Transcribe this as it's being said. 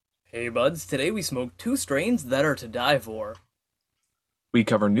Hey buds, today we smoked two strains that are to die for. We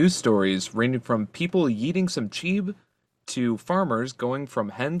cover news stories ranging from people yeeting some cheeb to farmers going from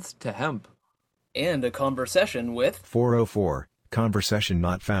hens to hemp. And a conversation with... 404, Conversation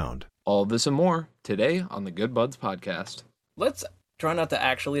Not Found. All this and more today on the Good Buds podcast. Let's try not to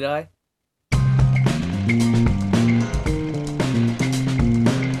actually die.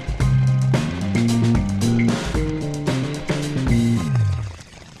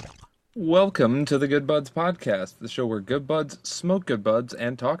 Welcome to the Good Buds podcast, the show where good buds smoke good buds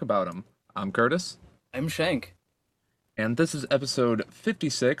and talk about them. I'm Curtis, I'm Shank. and this is episode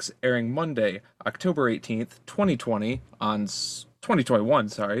 56, airing Monday, October 18th, 2021, on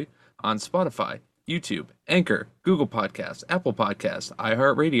Spotify, YouTube, Anchor, Google Podcasts, Apple Podcasts,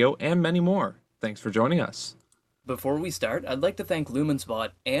 iHeartRadio, and many more. Thanks for joining us. Before we start, I'd like to thank Lumenspot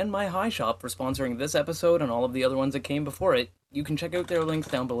and My High Shop for sponsoring this episode and all of the other ones that came before it. You can check out their links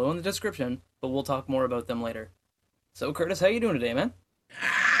down below in the description, but we'll talk more about them later. So Curtis, how you doing today, man?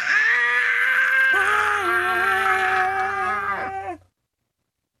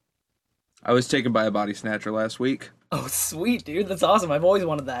 I was taken by a body snatcher last week. Oh, sweet, dude. That's awesome. I've always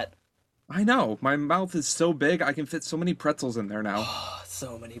wanted that. I know, my mouth is so big I can fit so many pretzels in there now. Oh,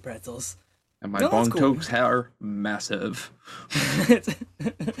 so many pretzels. And my No, that's bong cool. tokes are massive.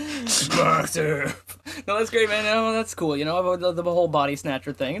 Massive. No, that's great, man. No, that's cool. You know, about the whole body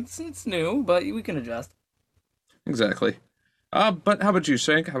snatcher thing. It's new, but we can adjust. Exactly. But how about you,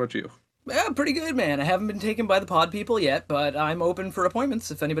 Shank? How about you? Yeah, pretty good, man. I haven't been taken by the pod people yet, but I'm open for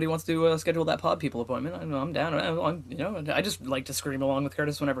appointments. If anybody wants to schedule that pod people appointment, I'm down. I just like to scream along with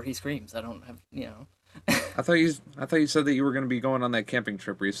Curtis whenever he screams. I don't have. I thought you said that you were going to be going on that camping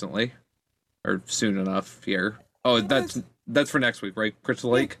trip recently, or soon enough here. Oh, that's for next week, right?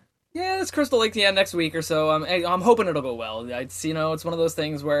 Crystal Lake. Yeah, it's Crystal Lake, next week or so. I'm hoping it'll go well. It's one of those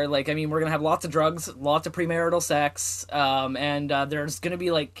things where, we're gonna have lots of drugs, lots of premarital sex, and there's gonna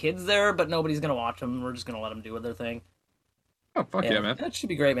be, kids there, but nobody's gonna watch them. We're just gonna let them do their thing. Oh, fuck yeah, man. That should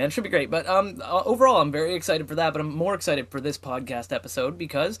be great, man. It should be great. But overall, I'm very excited for that, but I'm more excited for this podcast episode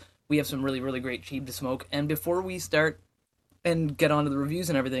because we have some really, really great cheap to smoke. And before we start and get on to the reviews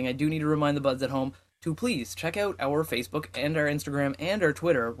and everything, I do need to remind the buds at home to please check out our Facebook and our Instagram and our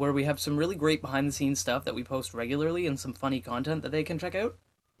Twitter, where we have some really great behind-the-scenes stuff that we post regularly and some funny content that they can check out.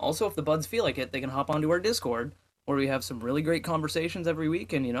 Also, if the buds feel like it, they can hop onto our Discord, where we have some really great conversations every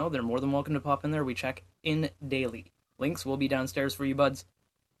week, and, they're more than welcome to pop in there. We check in daily. Links will be downstairs for you buds.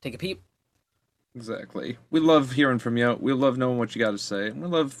 Take a peep. Exactly. We love hearing from you. We love knowing what you got to say. And we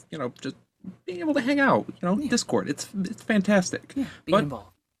love, just being able to hang out. Discord. It's fantastic. Yeah, be But involved.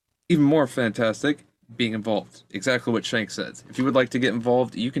 even more fantastic, being involved. Exactly what Shank says. If you would like to get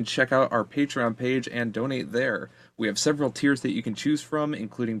involved, you can check out our Patreon page and donate there. We have several tiers that you can choose from,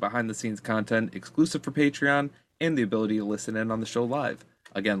 including behind-the-scenes content exclusive for Patreon and the ability to listen in on the show live.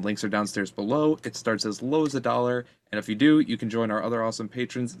 Again, links are downstairs below. It starts as low as $1, and if you do, you can join our other awesome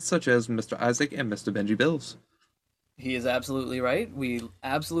patrons, such as Mr. Isaac and Mr. Benji Bills. He is absolutely right. We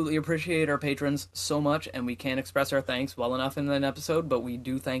absolutely appreciate our patrons so much, and we can't express our thanks well enough in an episode, but we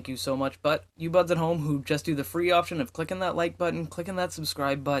do thank you so much. But you buds at home who just do the free option of clicking that like button, clicking that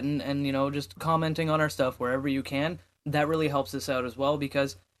subscribe button, and, just commenting on our stuff wherever you can, that really helps us out as well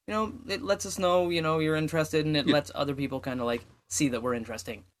because, it lets us know, you're interested, and it Yeah. lets other people kind of, see that we're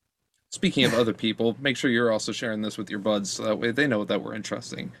interesting. Speaking of other people, make sure you're also sharing this with your buds so that way they know that we're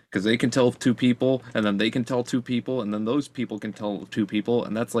interesting. Because they can tell two people, and then they can tell two people, and then those people can tell two people,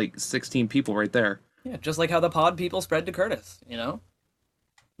 and that's like 16 people right there. Yeah, just like how the pod people spread to Curtis, No,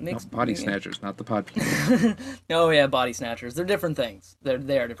 Makes, body snatchers, not the pod people. Oh yeah, body snatchers. They're different things. They are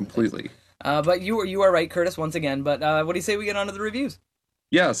different things. Completely. But you are right, Curtis, once again. But what do you say we get on to the reviews?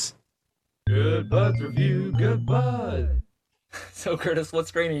 Yes. Good Buds Review, Good Bud. So, Curtis, what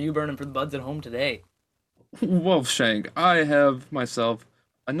strain are you burning for the buds at home today? Well, Shank, I have myself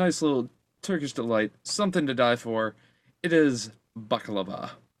a nice little Turkish delight, something to die for. It is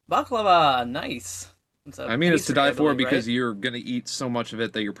baklava. Baklava, nice. It's I mean, it's to pastry, I die for believe, because right? you're going to eat so much of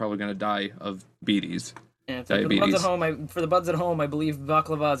it that you're probably going to die of beaties. Yeah, so for the buds diabetes. at home, I believe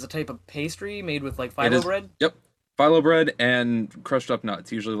baklava is a type of pastry made with It phyllo is. bread. Yep. Phyllo bread and crushed up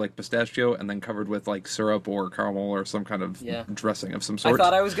nuts, usually like pistachio, and then covered with like syrup or caramel or some kind of Yeah. dressing of some I sort.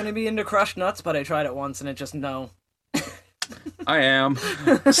 thought I was gonna be into crushed nuts, but I tried it once and it just no. I am.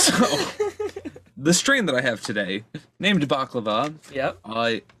 So, the strain that I have today, named baklava, Yep,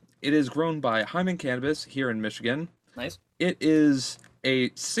 it is grown by Hyman Cannabis here in Michigan. nice. It is a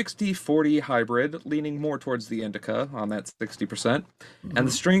 60-40 hybrid, leaning more towards the indica on that 60%. And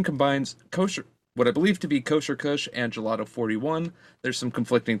the strain combines kosher what I believe to be Kosher Kush and Gelato 41. There's some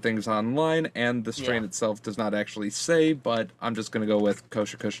conflicting things online, and the strain Yeah. itself does not actually say, but I'm just gonna go with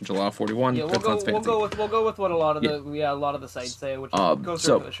Kosher Kush and Gelato 41. Yeah, That sounds fancy. we'll go with what a lot of Yeah. a lot of the sites say, which is Kosher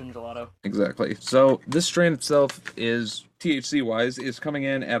So Kush and Gelato. exactly. So this strain itself is THC wise is coming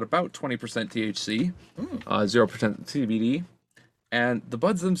in at about 20% THC, 0% CBD, and the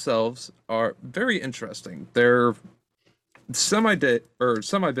buds themselves are very interesting. They're semi big,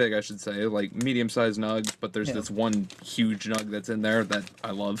 I should say, like medium sized nugs, but there's Yeah. this one huge nug that's in there that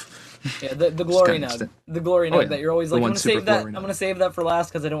I love. Yeah, the glory kinda nug, st- the glory Oh, nug yeah. that you're always The like, I'm one gonna super save that. glory I'm nug. gonna save that for last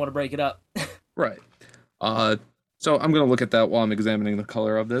because I don't want to break it up. Right. So I'm gonna look at that while I'm examining the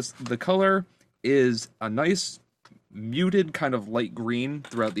color of this. The color is a nice muted kind of light green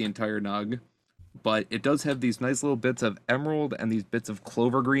throughout the entire nug, but it does have these nice little bits of emerald and these bits of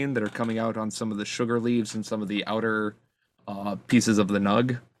clover green that are coming out on some of the sugar leaves and some of the outer pieces of the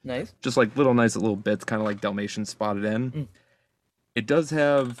nug. Nice. Just like little nice little bits, kind of like Dalmatian spotted in. It does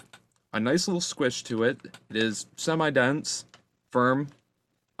have a nice little squish to it. It is semi-dense, firm.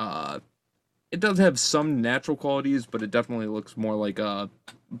 It does have some natural qualities, but it definitely looks more like a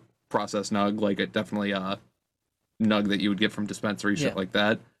processed nug, like it definitely a nug that you would get from dispensary, shit Yeah. like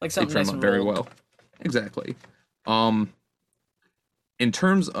that. Like They something trim nice up and very rolled. well. Exactly. In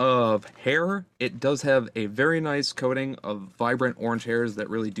terms of hair, it does have a very nice coating of vibrant orange hairs that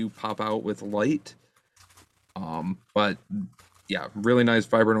really do pop out with light. But yeah, really nice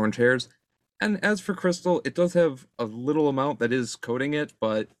vibrant orange hairs. And as for crystal, it does have a little amount that is coating it,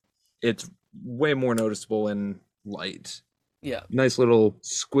 but it's way more noticeable in light. Yeah. Nice little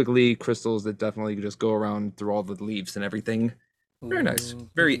squiggly crystals that definitely just go around through all the leaves and everything. Very nice. Ooh.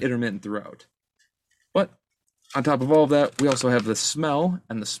 Very intermittent throughout. But on top of all of that, we also have the smell,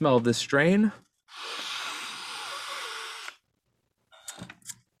 and the smell of this strain.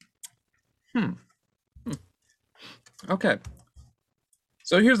 Okay.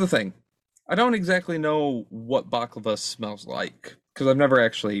 So here's the thing. I don't exactly know what baklava smells like, because I've never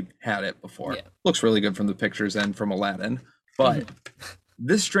actually had it before. Yeah. Looks really good from the pictures and from Aladdin. But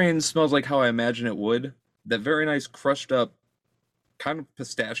this strain smells like how I imagine it would. That very nice crushed up kind of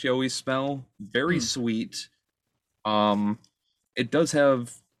pistachio-y smell. Very sweet. It does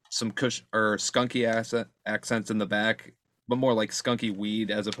have some skunky accents in the back, but more like skunky weed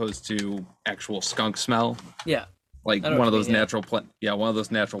as opposed to actual skunk smell. Yeah. Like I know one what of you those mean, yeah. natural one of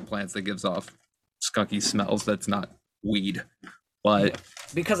those natural plants that gives off skunky smells that's not weed. But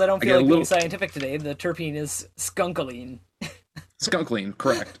Because I don't I feel get a like being little- scientific today, the terpene is skunkaline. skunkline,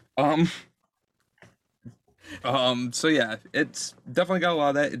 correct. So yeah, it's definitely got a lot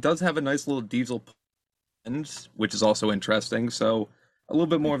of that. It does have a nice little diesel punch, which is also interesting. So a little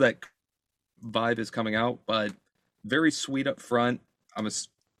bit more of that vibe is coming out, but very sweet up front. I'm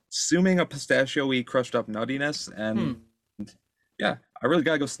assuming a pistachio-y crushed up nuttiness, and yeah, I really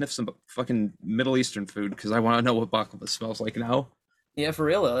gotta go sniff some fucking Middle Eastern food because I want to know what baklava smells like now. Yeah, for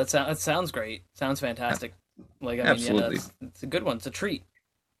real though. That sounds great. Sounds fantastic. Like I mean, Absolutely. yeah, it's a good one. It's a treat.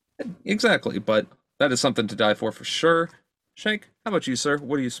 Exactly, but that is something to die for sure. Shank, how about you, sir?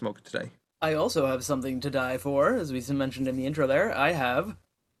 What are you smoking today? I also have something to die for, as we mentioned in the intro there. I have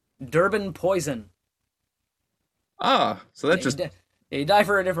Durban Poison. So that just You die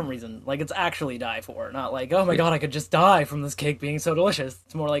for a different reason. Like, it's actually die for. Not like, oh my god, I could just die from this cake being so delicious.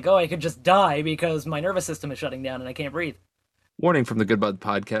 It's more like, oh, I could just die because my nervous system is shutting down and I can't breathe. warning from the Good Bud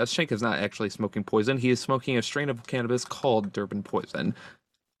podcast. Shank is not actually smoking poison. He is smoking a strain of cannabis called Durban Poison.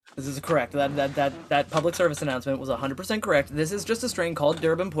 This is correct. That public service announcement was 100% correct. This is just a strain called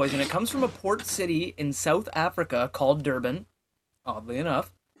Durban Poison. It comes from a port city in South Africa called Durban, oddly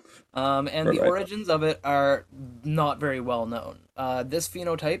enough. And the Right. origins of it are not very well known. This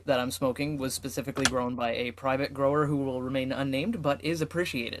phenotype that I'm smoking was specifically grown by a private grower who will remain unnamed, but is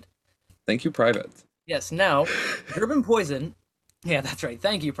appreciated. Thank you, Private. Yes, now, Durban Poison... Yeah, that's right.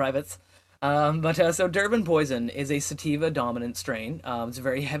 Thank you, privates. So Durban Poison is a sativa dominant strain. It's a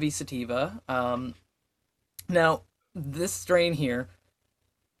very heavy sativa. Now, this strain here,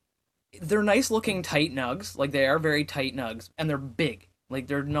 they're nice looking tight nugs. Like, they are very tight nugs, and they're big. Like,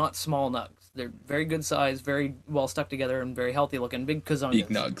 they're not small nugs. They're very good size, very well stuck together, and very healthy looking. Big kazungas. Big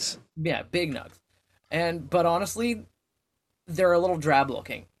nugs. Yeah, big nugs. But honestly, they're a little drab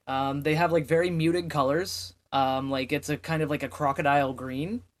looking. They have like very muted colors. Like it's a kind of like a crocodile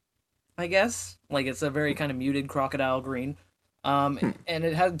green, I guess. Like it's a very kind of muted crocodile green. And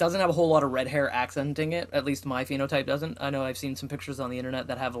it doesn't have a whole lot of red hair accenting it. At least my phenotype doesn't. I know I've seen some pictures on the internet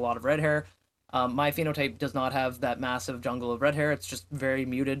that have a lot of red hair. My phenotype does not have that massive jungle of red hair. It's just very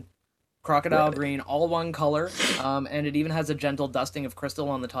muted crocodile Right. green, all one color. And it even has a gentle dusting of crystal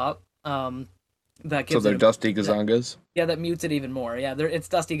on the top. that So gives they're it dusty gazongas. yeah, that mutes it even more. Yeah, it's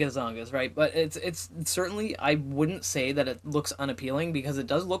dusty gazongas, right? But it's certainly, I wouldn't say that it looks unappealing because it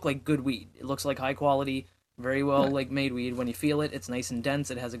does look like good weed. It looks like high quality, very well Right. like made weed. When you feel it, it's nice and dense.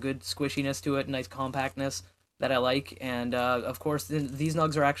 It has a good squishiness to it, nice compactness that I like. And of course, these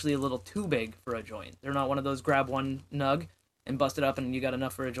nugs are actually a little too big for a joint. They're not one of those grab one nug and bust it up and you got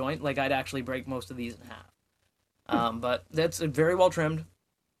enough for a joint. Like I'd actually break most of these in half. But that's very well trimmed,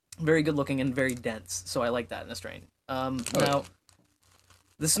 very good looking, and very dense. So I like that in a strain. Now,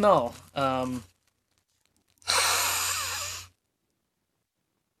 the smell.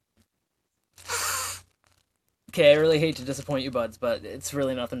 Okay, I really hate to disappoint you, buds, but it's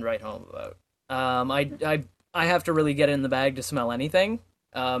really nothing to write home about. I have to really get it in the bag to smell anything,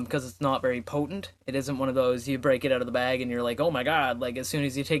 because it's not very potent. It isn't one of those you break it out of the bag and you're like, oh my god! Like as soon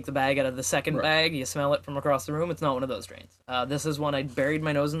as you take the bag out of the second Right. bag, you smell it from across the room. It's not one of those strains. This is one I buried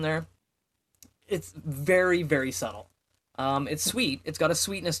my nose in there. It's very very subtle. It's sweet. It's got a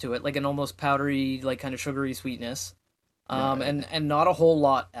sweetness to it, like an almost powdery, like kind of sugary sweetness. Right. And not a whole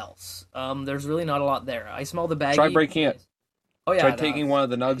lot else. There's really not a lot there. I smell the baggy. Try breaking it. Oh yeah. Try no, taking one of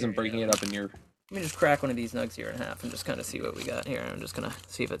the nugs and breaking it up in your. Let me just crack one of these nugs here in half and just kind of see what we got here. I'm just gonna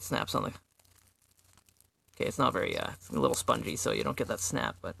see if it snaps on the. Okay, it's not very. It's a little spongy, so you don't get that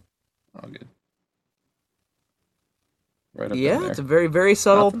snap. But Oh, good. Right up in yeah, there. it's a very very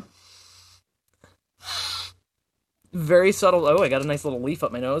subtle. Nothing? Very subtle. Oh, I got a nice little leaf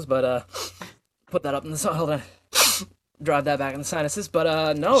up my nose, but put that up in the soil to drive that back in the sinuses.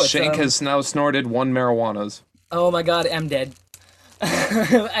 But no, it's Shank has now snorted 1 marijuanas. Oh my god, I'm dead.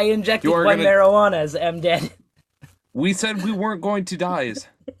 I injected You are one gonna- marijuanas. I'm dead. We said we weren't going to die.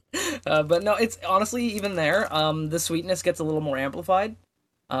 But no, it's honestly even there. The sweetness gets a little more amplified.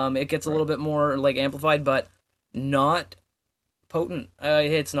 It gets a little bit more like amplified, but not potent.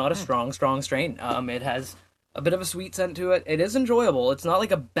 It's not a strong strain. It has a bit of a sweet scent to it. It is enjoyable. It's not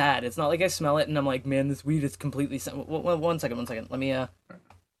like a bad. It's not like I smell it and I'm like, man, this weed is completely. One second. Let me.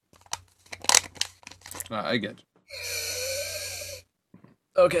 I get it.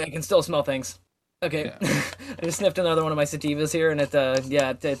 Okay, I can still smell things. Okay, Yeah. I just sniffed another one of my sativas here, and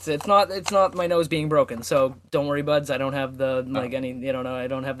it's not my nose being broken. So don't worry, buds. I don't have the like any I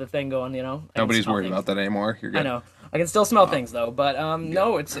don't have the thing going. I can Nobody's smell worried things. about that anymore. You're good. I know. I can still smell things though, but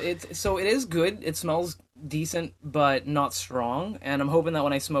no, it's so it is good. It smells decent, but not strong. And I'm hoping that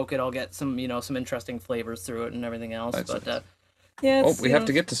when I smoke it, I'll get some some interesting flavors through it and everything else. That's but nice. yeah, Oh, it's, we you have know,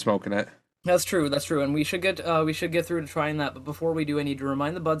 to get to smoking it. That's true. That's true. And we should get through to trying that. But before we do, I need to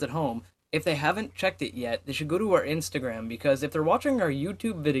remind the buds at home, if they haven't checked it yet, they should go to our Instagram, because if they're watching our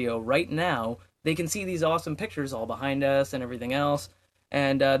YouTube video right now, they can see these awesome pictures all behind us and everything else,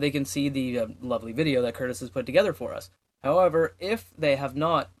 and they can see the lovely video that Curtis has put together for us. However, if they have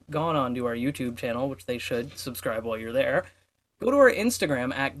not gone on to our YouTube channel, which they should, subscribe while you're there, go to our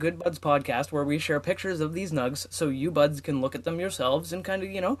Instagram at Good Buds Podcast, where we share pictures of these nugs so you buds can look at them yourselves and kind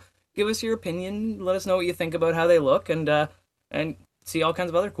of, give us your opinion, let us know what you think about how they look, and see all kinds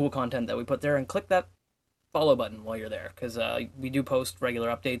of other cool content that we put there, and click that follow button while you're there, because we do post regular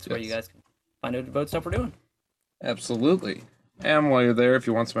updates where you Yes. guys can find out about stuff we're doing. Absolutely. And while you're there, if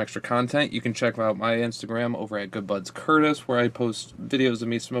you want some extra content, you can check out my Instagram over at GoodBudsCurtis, where I post videos of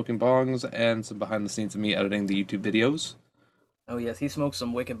me smoking bongs and some behind the scenes of me editing the YouTube videos. Oh yes, he smokes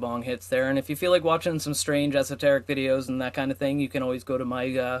some wicked bong hits there, and if you feel like watching some strange esoteric videos and that kind of thing, you can always go to my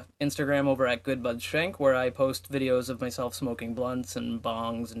Instagram over at GoodBudsShank, where I post videos of myself smoking blunts and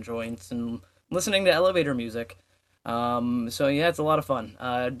bongs and joints and listening to elevator music. So yeah, it's a lot of fun.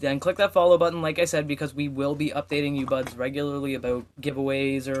 And click that follow button, like I said, because we will be updating you buds regularly about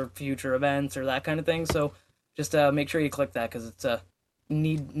giveaways or future events or that kind of thing. So just make sure you click that, because it's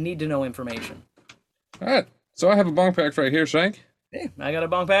need to know information. All right. So I have a bong pack right here, Shank. Hey, I got a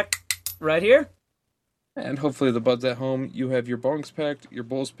bong pack right here. And hopefully the buds at home, you have your bongs packed, your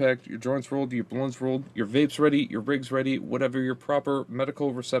bowls packed, your joints rolled, your blunts rolled, your vapes ready, your rigs ready, whatever your proper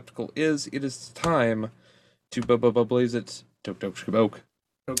medical receptacle is. It is time to blaze it. Tok tok shkaboke.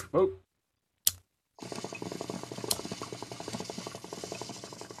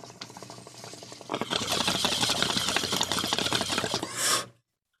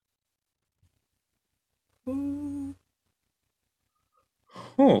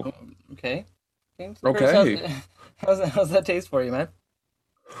 Oh, Okay. So Okay. Chris, how's that taste for you, man?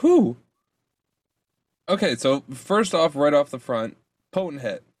 whew. Okay, so first off, right off the front, potent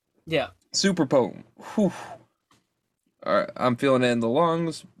hit. Yeah. Super potent. Whew. All right, I'm feeling it in the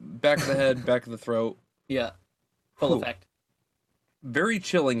lungs, back of the head, back of the throat. Yeah. Full Whew. effect. Very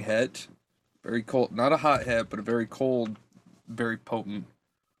chilling hit. Very cold. Not a hot hit, but a very cold, very potent.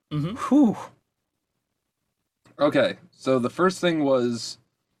 Mhm. Whew. Okay, so the first thing was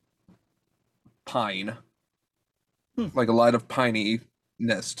pine. Like a lot of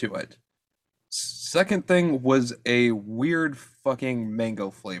pininess to it. Second thing was a weird fucking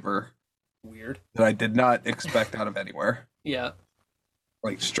mango flavor Weird. that I did not expect out of anywhere. Yeah.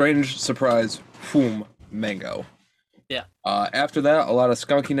 Like strange surprise, boom, mango. Yeah. After that, a lot of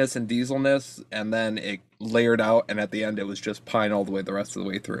skunkiness and dieselness, and then it layered out, and at the end, it was just pine all the way the rest of the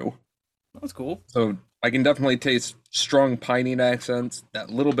way through. That's cool. So I can definitely taste strong piney accents. That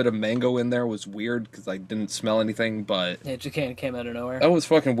little bit of mango in there was weird because I didn't smell anything, but It just came out of nowhere. that was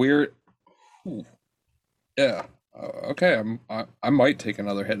fucking weird. Ooh. Yeah. Okay, I might take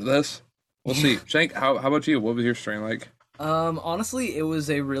another hit of this. We'll see. Shank, how about you? What was your strain like? Honestly, it was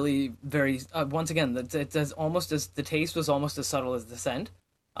a really very once again, it's almost as the taste was almost as subtle as the scent.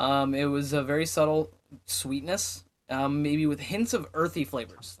 It was a very subtle sweetness, maybe with hints of earthy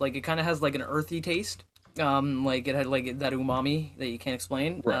flavors. Like it kind of has like an earthy taste. Like it had like that umami that you can't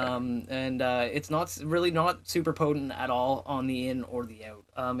explain. Right. And it's not super potent at all on the in or the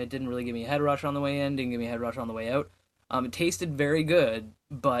out. It didn't really give me a head rush on the way in, didn't give me a head rush on the way out. It tasted very good,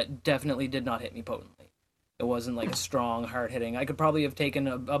 but definitely did not hit me potently. It wasn't like a strong, hard hitting. I could probably have taken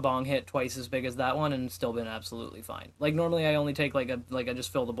a bong hit twice as big as that one and still been absolutely fine. Like normally, I only take I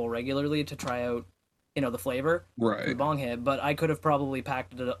just fill the bowl regularly to try out, the flavor for the Right. bong hit. But I could have probably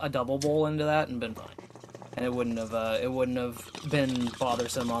packed a double bowl into that and been fine, and it wouldn't have been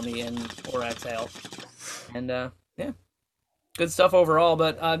bothersome on the in or exhale. And yeah, good stuff overall.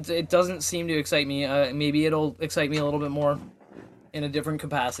 But it doesn't seem to excite me. Maybe it'll excite me a little bit more in a different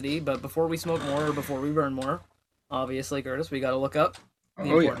capacity. But before we smoke more or before we burn more, obviously, Curtis, we got to look up the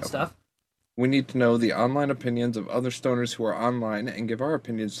Oh, important yeah. stuff. We need to know the online opinions of other stoners who are online and give our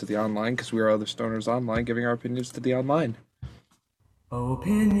opinions to the online because we are other stoners online giving our opinions to the online.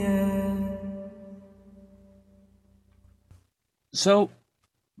 Opinion. So,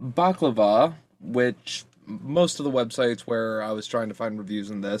 baklava, which most of the websites where I was trying to find reviews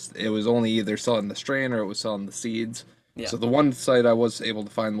in this, it was only either selling the strain or it was selling the seeds. Yeah. So the one site I was able to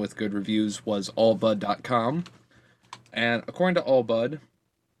find with good reviews was allbud.com. And according to Allbud,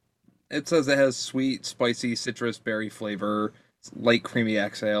 it says it has sweet, spicy, citrus berry flavor, light creamy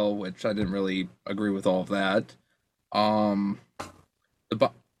exhale, which I didn't really agree with all of that. Um,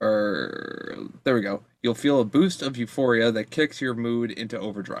 there we go. You'll feel a boost of euphoria that kicks your mood into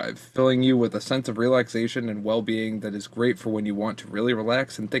overdrive, filling you with a sense of relaxation and well-being that is great for when you want to really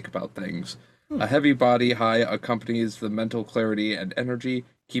relax and think about things. A heavy body high accompanies the mental clarity and energy,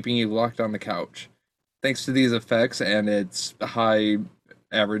 keeping you locked on the couch. Thanks to these effects and its high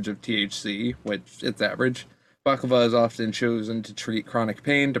average of THC, which it's average, baklava is often chosen to treat chronic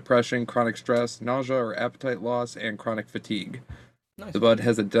pain, depression, chronic stress, nausea or appetite loss, and chronic fatigue. Nice. The bud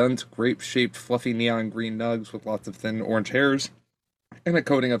has a dense, grape-shaped, fluffy neon green nugs with lots of thin orange hairs, and a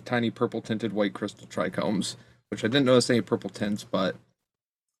coating of tiny purple-tinted white crystal trichomes, which I didn't notice any purple tints, but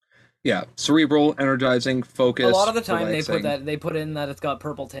yeah, cerebral, energizing, focused. A lot of the time relaxing. they put in that it's got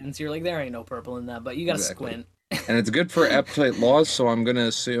purple tints. You're like, there ain't no purple in that, but you gotta Exactly. squint. And it's good for appetite loss, so I'm gonna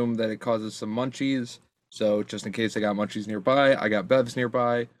assume that it causes some munchies. So just in case I got munchies nearby, I got bevs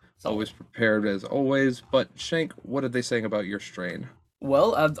nearby. Always prepared as always. But Shank, what are they saying about your strain?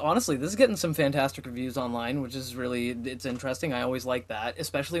 Well, honestly, this is getting some fantastic reviews online, which is it's interesting. I always like that,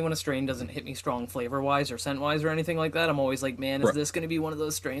 especially when a strain doesn't hit me strong flavor-wise or scent-wise or anything like that. I'm always like, man, is Right. this going to be one of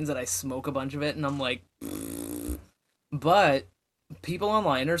those strains that I smoke a bunch of it and I'm like, but people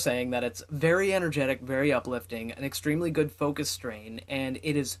online are saying that it's very energetic, very uplifting, an extremely good focus strain, and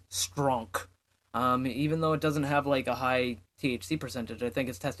it is strong. Even though it doesn't have like a high THC percentage, I think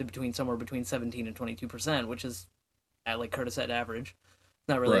it's tested somewhere between 17 and 22%, which is, like Curtis said, average.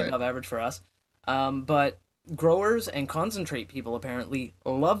 Not really Right. above average for us. But growers and concentrate people apparently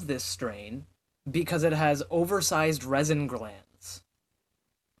love this strain because it has oversized resin glands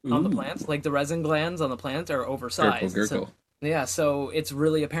on the Ooh. plants. Like the resin glands on the plant are oversized. Gurgle, So, gurgle. yeah, so it's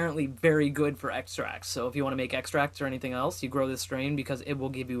really apparently very good for extracts. So if you want to make extracts or anything else, you grow this strain because it will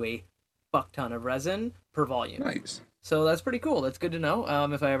give you a fuck ton of resin per volume. Nice. So that's pretty cool. That's good to know.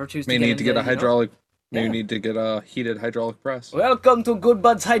 If I ever choose May to need to get a hydraulic. May Yeah. need to get a heated hydraulic press. Welcome to Good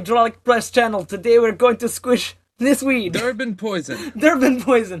Bud's Hydraulic Press channel. Today we're going to squish this weed. Durbin poison. Durbin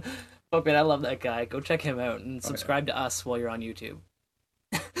Poison. Oh man, I love that guy. Go check him out and subscribe to us while you're on YouTube.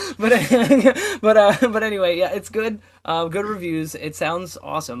 but anyway, yeah, it's good. Good reviews. It sounds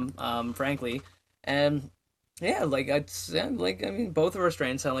awesome. Frankly, and yeah, I mean, both of our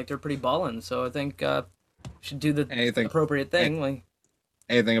strains sound like they're pretty ballin'. So I think we should do the Anything? appropriate thing. Like,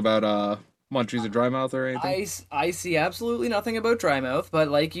 Anything about munchies or dry mouth or anything? I see absolutely nothing about dry mouth, but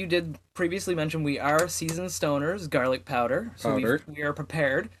like you did previously mention, we are seasoned stoners, garlic powder, so Powder. we are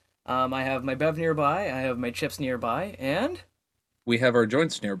prepared. I have my bev nearby, I have my chips nearby, and We have our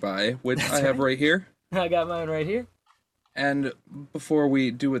joints nearby, which That's I have right. right here. I got mine right here. And before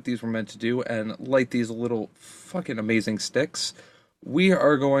we do what these were meant to do and light these little fucking amazing sticks, we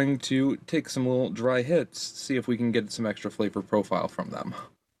are going to take some little dry hits, see if we can get some extra flavor profile from them.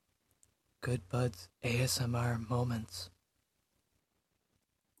 Good Buds ASMR moments.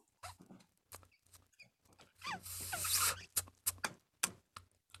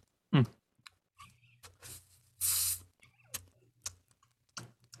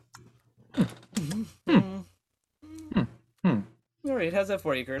 All right, how's that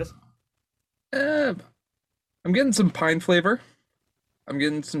for you, Curtis? Eh, I'm getting some pine flavor. I'm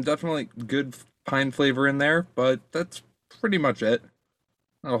getting some definitely good pine flavor in there, but that's pretty much it.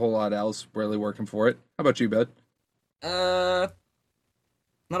 Not a whole lot else really working for it. How about you, bud? Uh,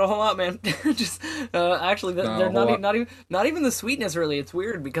 Not a whole lot, man. Just actually, Not a they're whole lot. not even the sweetness really. It's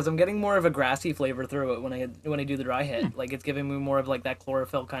weird because I'm getting more of a grassy flavor through it when I do the dry hit. Like it's giving me more of like that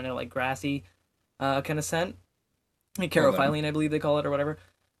chlorophyll kind of like grassy kind of scent. Like Well then. carophyllene, I believe they call it or whatever.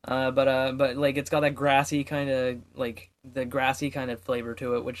 But like it's got that grassy kind of like the grassy kind of flavor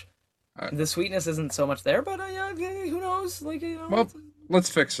to it, which Uh, the sweetness isn't so much there. But yeah, who knows? Like Well, let's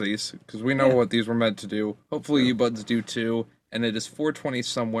fix these because we know Yeah. what these were meant to do. Hopefully, you buds do too. And it is 4:20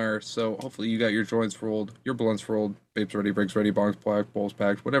 somewhere, so hopefully you got your joints rolled, your blunts rolled, vapes ready, breaks ready, bongs packed, bowls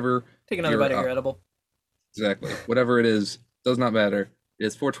packed, whatever. take another You're bite of your edible. exactly whatever it is does not matter. It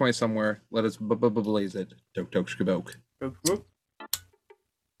is 4:20 somewhere. Let us blaze it. Tok tok shkaboke.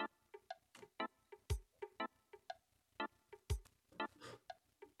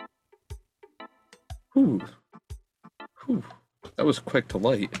 Whew. Whew. That was quick to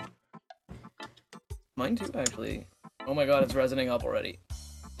light. Mine too, actually. Oh my god, it's resonating up already.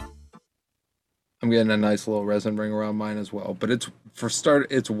 I'm getting a nice little resin ring around mine as well, but it's for start.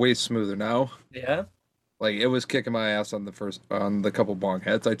 It's way smoother now. Yeah. Like it was kicking my ass on the couple bong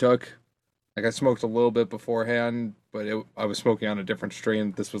hits I took. Like I smoked a little bit beforehand, but I was smoking on a different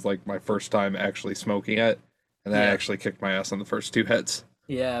strain. This was like my first time actually smoking it, and that Yeah. actually kicked my ass on the first two hits.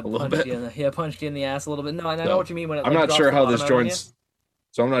 Yeah, A little punched bit. you in the punched you in the ass a little bit. No, and I know So what you mean when it I'm like not drops sure the how bottom this out on you. joint's.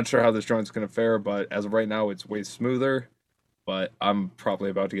 So I'm not sure how this joint's gonna fare, but as of right now, it's way smoother. But I'm probably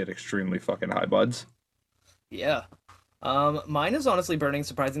about to get extremely fucking high buds. Yeah. Mine is honestly burning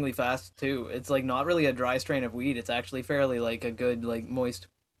surprisingly fast too. It's like not really a dry strain of weed. It's actually fairly like a good like moist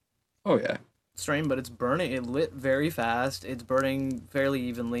Oh yeah, strain, but it's burning. It lit very fast. It's burning fairly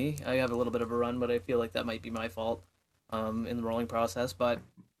evenly. I have a little bit of a run, but I feel like that might be my fault in the rolling process. But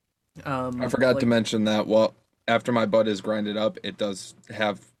I forgot to like mention that. Well, after my bud is grinded up, it does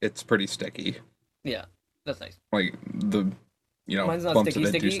have. It's pretty sticky. yeah, that's nice. Like the, Mine's not bumps sticky,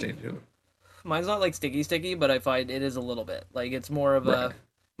 of it do sticky. stay to it. Mine's not like sticky, but I find it is a little bit. Like it's Right.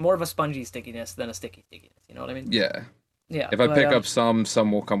 more of a spongy stickiness than a sticky stickiness. You know what I mean? Yeah. Yeah. If I but, pick up some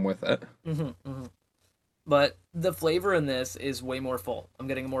will come with it. But the flavor in this is way more full. I'm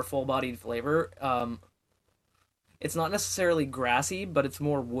getting a more full-bodied flavor. It's not necessarily grassy, but it's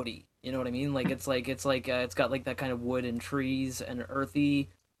more woody. You know what I mean? Like it's got like that kind of wood and trees and earthy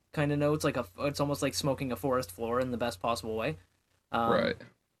kind of notes. It's almost like smoking a forest floor in the best possible way. Right.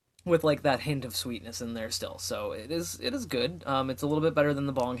 With like that hint of sweetness in there still. So it is good. It's a little bit better than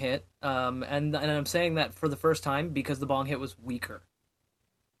the bong hit. And I'm saying that for the first time because the bong hit was weaker,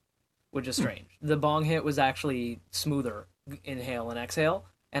 which is strange. The bong hit was actually smoother inhale and exhale,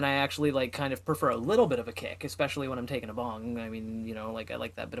 and I actually like kind of prefer a little bit of a kick, especially when I'm taking a bong. I mean, like I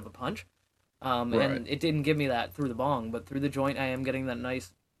like that bit of a punch. Right. And it didn't give me that through the bong, but through the joint I am getting that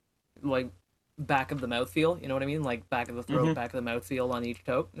nice like back of the mouth feel, you know what I mean? Like back of the throat, Mhm. back of the mouth feel on each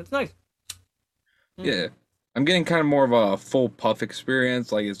toke. It's nice. Yeah. I'm getting kind of more of a full puff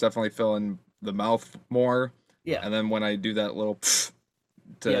experience. Like it's definitely filling the mouth more. Yeah. And then when I do that little pff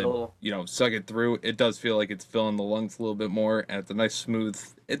Yeah, to the little suck it through, it does feel like it's filling the lungs a little bit more, and it's a nice smooth,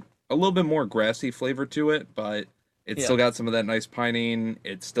 a little bit more grassy flavor to it, but it's Yeah. still got some of that nice pinene.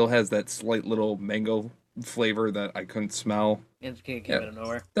 It still has that slight little mango flavor that I couldn't smell. it came Yeah. out of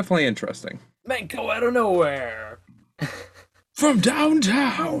nowhere. Definitely interesting. Mango out of nowhere. From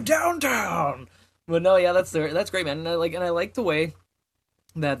downtown. Oh, downtown. But no, yeah, that's great, man. And I like the way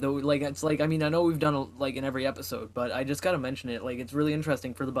that though, like it's like I mean I know we've done like in every episode, but I just gotta mention it. Like it's really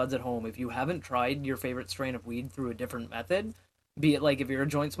interesting for the buds at home. If you haven't tried your favorite strain of weed through a different method, be it like if you're a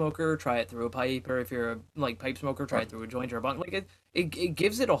joint smoker, try it through a pipe, or if you're a like pipe smoker, try it through a joint or a bong. Like it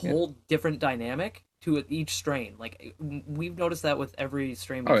gives it a whole different dynamic to each strain. Like we've noticed that with every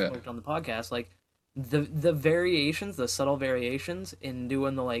strain Oh we've yeah. smoked on the podcast. Like the variations, the subtle variations in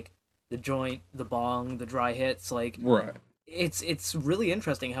doing the joint, the bong, the dry hits. Like Right. it's really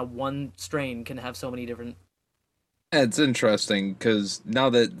interesting how one strain can have so many different. It's interesting because now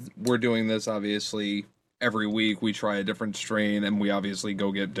that we're doing this, obviously, every week we try a different strain, and we obviously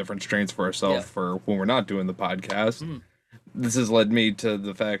go get different strains for Yeah. ourselves for when we're not doing the podcast. Mm. This has led me to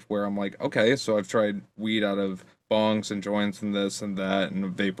the fact where I'm like, okay, so I've tried weed out of bongs and joints and this and that and a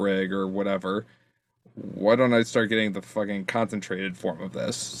vape rig or whatever. Why don't I start getting the fucking concentrated form of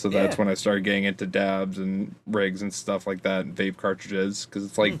this? So that's Yeah. when I started getting into dabs and rigs and stuff like that, and vape cartridges, because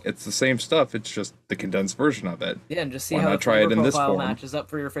it's like it's the same stuff. It's just the condensed version of it. Yeah, and just see Why how not the try flavor it in this profile form? matches up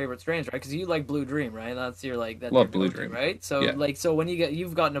for your favorite strains, right? Because you like Blue Dream, right? That's your that's Love your Blue go-to, Dream. right? So Yeah. so when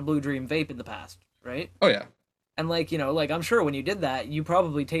you've gotten a Blue Dream vape in the past, right? Oh yeah, And I'm sure when you did that, you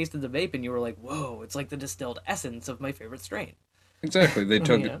probably tasted the vape and you were like, "Whoa, it's like the distilled essence of my favorite strain." exactly. They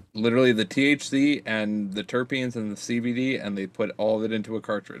took Yeah. literally the THC and the terpenes and the CBD, and they put all of it into a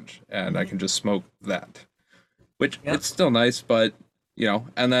cartridge, and I Mhm. can just smoke that. Which Yep. it's still nice, but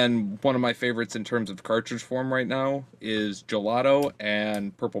and then one of my favorites in terms of cartridge form right now is Gelato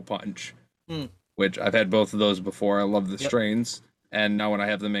and Purple Punch, Mm. which I've had both of those before. I love the Yep. strains, and now when I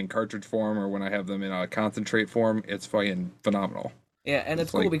have them in cartridge form or when I have them in a concentrate form, it's fucking phenomenal. Yeah, and it's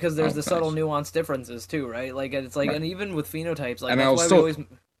It's cool like, because oh, there's the subtle nice. nuance differences too, right? Like it's like, Right. and even with phenotypes, like And that's I'll why we still always. and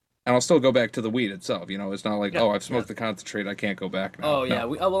I'll still go back to the weed itself. It's not like, Yeah, oh, I've yeah. smoked the concentrate, I can't go back now. Oh yeah, No.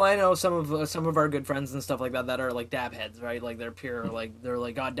 well I know some of our good friends and stuff like that are like dab heads, right? Like they're pure, like they're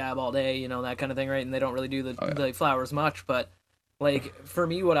like God dab all day, that kind of thing, right? And they don't really do Oh, yeah. the flowers much, but like for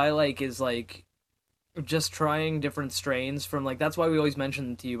me, what I like is like just trying different strains from like that's why we always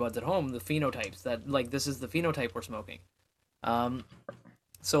mention to you buds at home the phenotypes that like this is the phenotype we're smoking. Um,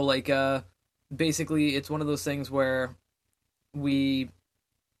 so like basically it's one of those things where we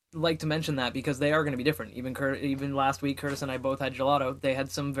like to mention that because they are going to be different. Even last week, Curtis and I both had gelato. They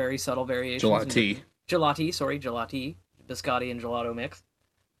had some very subtle variations. Gelati. Gelati, biscotti and gelato mix.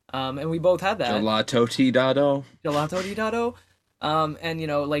 And we both had that Gelato T Dado. gelato di dado.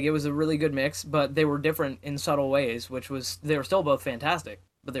 And like it was a really good mix, but they were different in subtle ways, they were still both fantastic,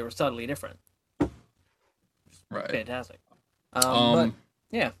 but they were subtly different. Right. Fantastic. But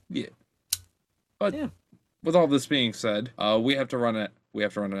yeah, Yeah. But Yeah. with all this being said, we have to run it. We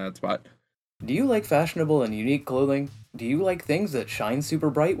have to run an ad spot. do you like fashionable and unique clothing? Do you like things that shine super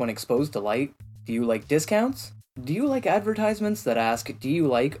bright when exposed to light? Do you like discounts? Do you like advertisements that ask, "Do you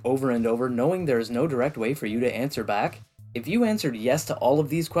like?" over and over, knowing there is no direct way for you to answer back? If you answered yes to all of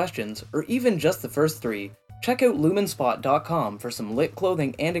these questions, or even just the first three, check out lumenspot.com for some lit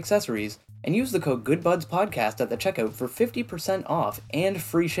clothing and accessories, and use the code GoodBudsPodcast at the checkout for 50% off and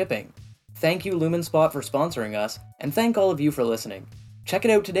free shipping. Thank you, Lumenspot, for sponsoring us, and thank all of you for listening. Check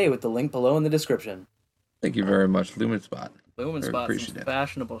it out today with the link below in the description. Thank you very much, Lumenspot. Lumenspot, appreciative. some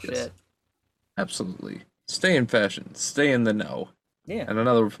fashionable Yes. shit. Absolutely. Stay in fashion. Stay in the know. Yeah. And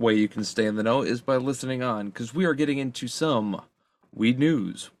another way you can stay in the know is by listening on, because we are getting into some weed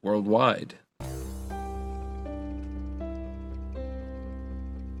news worldwide.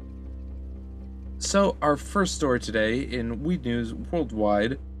 So, our first story today in Weed News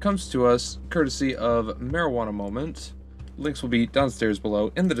Worldwide comes to us courtesy of Marijuana Moment. Links will be downstairs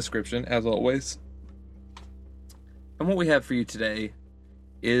below in the description, as always. And what we have for you today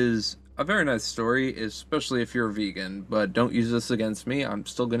is a very nice story, especially if you're a vegan, but don't use this against me. I'm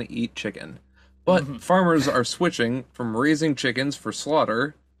still going to eat chicken. But farmers are switching from raising chickens for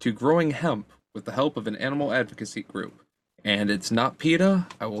slaughter to growing hemp with the help of an animal advocacy group. And it's not PETA.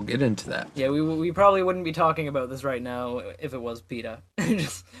 I will get into that. Yeah, we probably wouldn't be talking about this right now if it was PETA.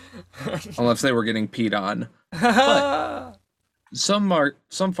 Just... Unless they were getting peed on.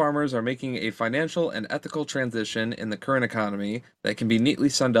 Some farmers are making a financial and ethical transition in the current economy that can be neatly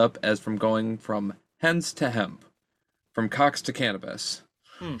summed up as from going from hens to hemp, from cocks to cannabis.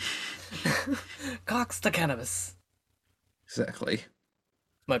 Cocks to cannabis. Exactly.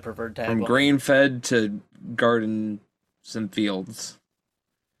 My preferred tagline. From grain-fed to gardens and fields.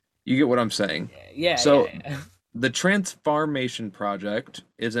 You get what I'm saying. Yeah. So- yeah. The Transformation Project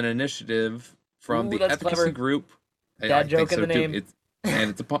is an initiative from Ooh, the that's advocacy clever. group. Dad joke in the name.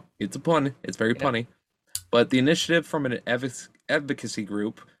 It's a pun. It's a pun. It's very Yeah. punny. But the initiative from an advocacy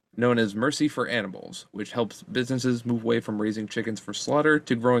group known as Mercy for Animals, which helps businesses move away from raising chickens for slaughter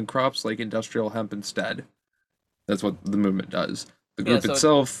to growing crops like industrial hemp instead. That's what the movement does. The group so it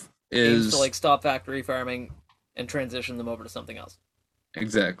itself Aims is to like stop factory farming and transition them over to something else.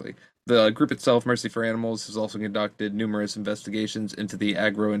 exactly. The group itself, Mercy for Animals, has also conducted numerous investigations into the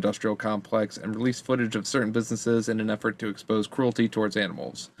agro-industrial complex and released footage of certain businesses in an effort to expose cruelty towards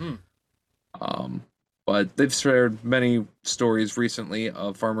animals. Hmm. Um, but they've shared many stories recently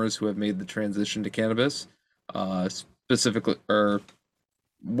of farmers who have made the transition to cannabis. Specifically, or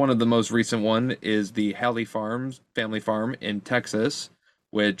one of the most recent one is the Halley Farms family farm in Texas,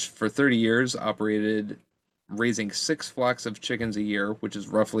 which for 30 years operated raising 6 flocks of chickens a year, which is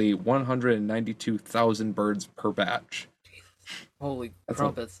roughly 192,000 birds per batch. Holy That's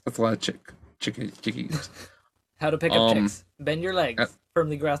crumpets. that's a lot of chickies. How to pick up Um, chicks. Bend your legs. uh,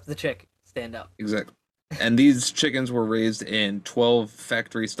 Firmly grasp the chick. Stand up. Exactly. And these chickens were raised in 12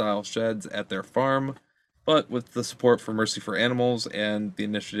 factory-style sheds at their farm, but with the support from Mercy for Animals and the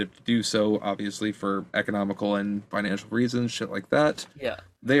initiative to do so, obviously for economical and financial reasons, shit like that, Yeah.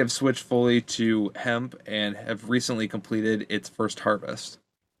 they have switched fully to hemp and have recently completed its first harvest.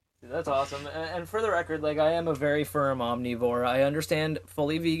 That's awesome. And for the record, like, I am a very firm omnivore. I understand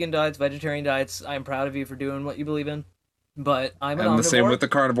fully vegan diets, vegetarian diets. I'm proud of you for doing what you believe in. But I'm an And the same omnivore. with the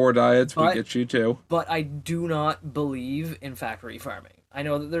carnivore diets, we But- get you too. But I do not believe in factory farming. I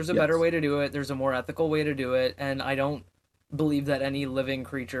know that there's a Yes. better way to do it. There's a more ethical way to do it, and I don't believe that any living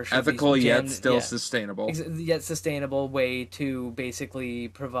creature should Ethical be yet jammed, still yeah, sustainable. yet sustainable way to basically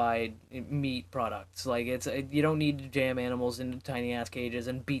provide meat products. Like you don't need to jam animals into tiny ass cages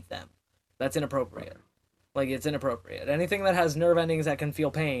and beat them. That's inappropriate. Like it's inappropriate. Anything that has nerve endings that can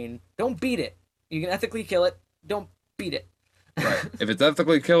feel pain, don't beat it. You can ethically kill it. Don't beat it. Right. If it's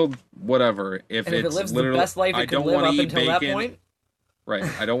ethically killed, whatever. If And if it's it lives the literally, best life I it could don't live want up to eat until that bacon. point, Right.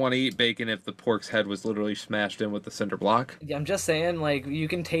 I don't want to eat bacon if the pork's head was literally smashed in with the cinder block. yeah, I'm just saying, like, you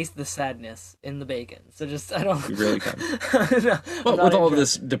can taste the sadness in the bacon. So just, I don't. You really can. No, I'm But not with all interested.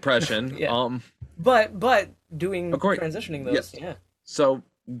 this depression, Yeah. But doing Of course, transitioning those, yes. yeah. So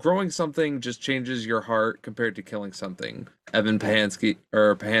growing something just changes your heart compared to killing something. Evan Pahansky,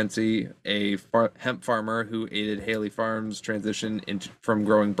 a hemp farmer who aided Haley Farms transition from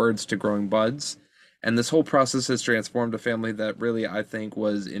growing birds to growing buds. And this whole process has transformed a family that really, I think,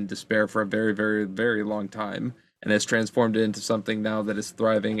 was in despair for a very, very, very long time, and has transformed it into something now that is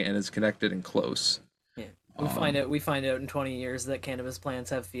thriving and is connected and close. Yeah. We find out in 20 years that cannabis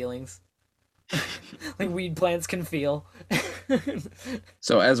plants have feelings. Like weed plants can feel.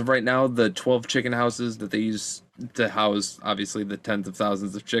 So as of right now, the 12 chicken houses that they use to house, obviously, the tens of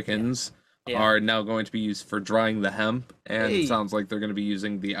thousands of chickens Yeah. are now going to be used for drying the hemp, and Hey. it sounds like they're going to be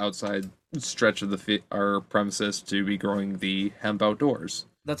using the outside stretch of our premises to be growing the hemp outdoors.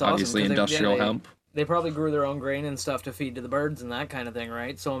 That's awesome. Obviously, 'cause industrial they, hemp. They probably grew their own grain and stuff to feed to the birds and that kind of thing,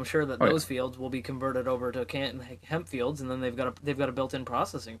 right? So I'm sure that Oh, yeah. those fields will be converted over to hemp fields, and then they've got a built-in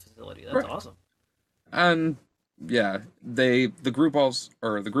processing facility. That's Right. awesome. And yeah, the group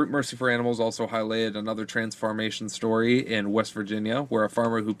Mercy for Animals also highlighted another transformation story in West Virginia, where a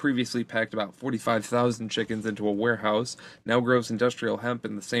farmer who previously packed about 45,000 chickens into a warehouse now grows industrial hemp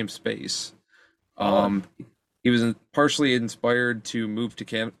in the same space. Oh. He was partially inspired to move to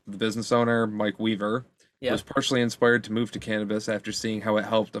the business owner, Mike Weaver, Yeah. was partially inspired to move to cannabis after seeing how it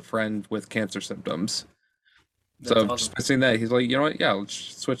helped a friend with cancer symptoms. That's So awesome. just by seeing that, he's like, you know what? Yeah, let's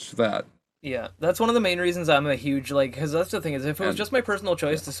switch to that. Yeah, that's one of the main reasons I'm a huge, like, because that's the thing is, if it was And- just my personal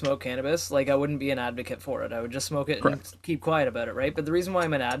choice to smoke cannabis, like, I wouldn't be an advocate for it. I would just smoke it and Correct. keep quiet about it, right? But the reason why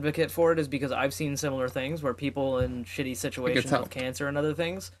I'm an advocate for it is because I've seen similar things where people in shitty situations with help. cancer and other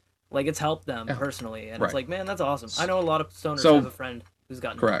things, like, it's helped them Yeah. personally, and Right. it's like, man, that's awesome. I know a lot of stoners So- have a friend who's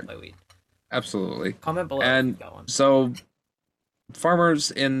gotten Correct. helped by weed. Absolutely. Comment below if And you've got one. so,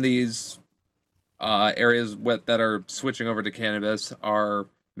 farmers in these areas that are switching over to cannabis are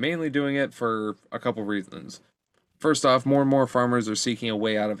mainly doing it for a couple reasons. First off, more and more farmers are seeking a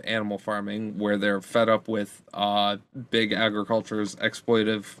way out of animal farming, where they're fed up with big agriculture's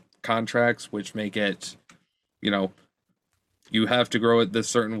exploitive contracts, which make it, you know, you have to grow it this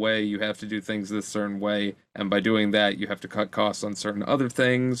certain way, you have to do things this certain way, and by doing that, you have to cut costs on certain other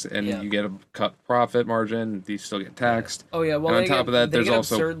things, and Yeah. you get a cut profit margin, you still get taxed. Oh yeah, well, and on they top get, of that, they there's get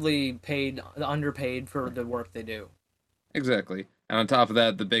also- absurdly underpaid for the work they do. Exactly. And on top of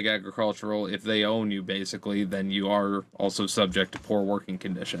that, the big agricultural, if they own you basically, then you are also subject to poor working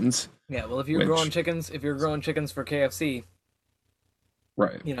conditions. Yeah, well, if you're Which- growing chickens for KFC,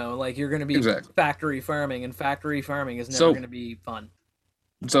 Right. you know, like you're going to be Exactly. factory farming, and factory farming is never So- going to be fun.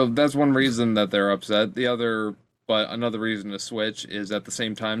 So that's one reason that they're upset. But another reason to switch is at the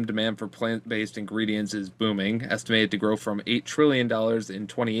same time, demand for plant-based ingredients is booming, estimated to grow from $8 trillion in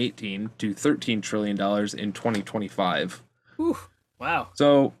 2018 to $13 trillion in 2025. Whew, wow.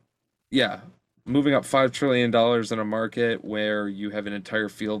 So, yeah, moving up $5 trillion in a market where you have an entire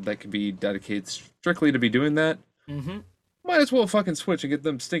field that can be dedicated strictly to be doing that. Mm-hmm. Might as well fucking switch and get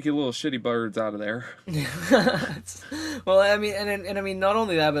them stinky little shitty birds out of there. Well, I mean, and I mean, not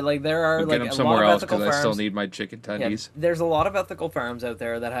only that, but like there are Get like them a lot somewhere of else ethical because I farms. still need my chicken Yeah, tendies. there's a lot of ethical farms out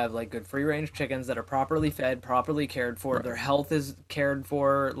there that have like good free range chickens that are properly fed, properly cared for. Right. Their health is cared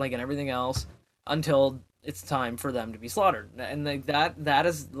for, like, and everything else until it's time for them to be slaughtered. And like that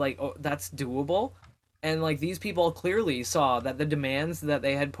is like that's doable. And like these people clearly saw that the demands that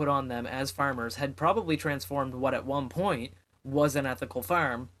they had put on them as farmers had probably transformed what at one point was an ethical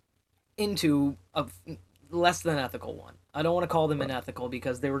farm into a less than ethical one. I don't want to call them unethical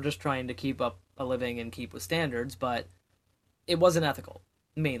because they were just trying to keep up a living and keep with standards, but it wasn't ethical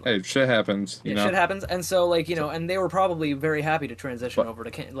mainly. Hey, shit happens, you know. Shit happens, and so like and they were probably very happy to transition over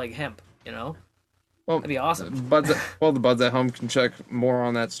to like hemp. Well, That'd be awesome. the buds at home can check more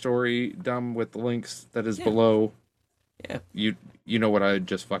on that story down with the links that is below. Yeah. You know what I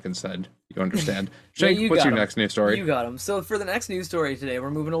just fucking said. You understand. Yeah, Shank, you what's got your 'em. next news story? You got them. So for the next news story today,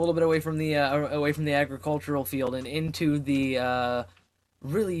 we're moving a little bit away from the agricultural field and into the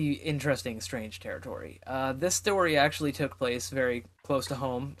really interesting, strange territory. This story actually took place very close to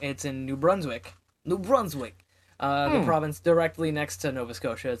home. It's in New Brunswick. New Brunswick. The province directly next to Nova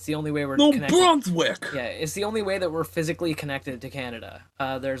Scotia. It's the only way we're New connected. Brunswick! Yeah, it's the only way that we're physically connected to Canada.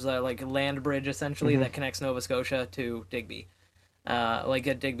 There's a like land bridge essentially that connects Nova Scotia to Digby. Like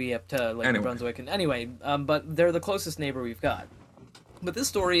get Digby up to like New Anyway. Brunswick, and anyway, but they're the closest neighbor we've got. But this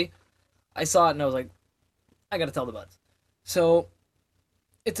story, I saw it and I was like, I gotta tell the buds. So,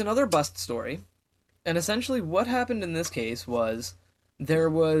 it's another bust story, and essentially what happened in this case was there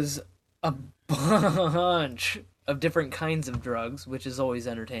was a bunch of different kinds of drugs, which is always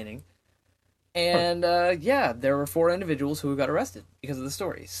entertaining. And yeah, there were 4 individuals who got arrested because of the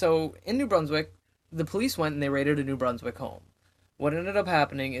story. So in New Brunswick, the police went and they raided a New Brunswick home. What ended up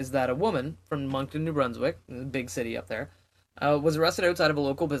happening is that a woman from Moncton, New Brunswick, the big city up there, was arrested outside of a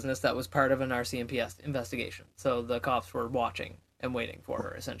local business that was part of an RCMP investigation. So the cops were watching and waiting for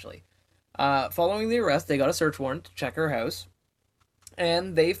her, essentially. Following the arrest, they got a search warrant to check her house,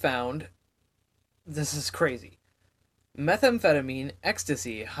 and they found, this is crazy, methamphetamine,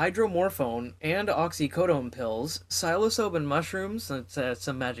 ecstasy, hydromorphone, and oxycodone pills, psilocybin mushrooms, that's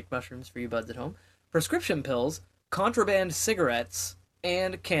some magic mushrooms for you buds at home, prescription pills, contraband cigarettes,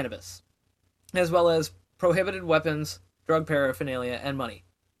 and cannabis, as well as prohibited weapons, drug paraphernalia, and money.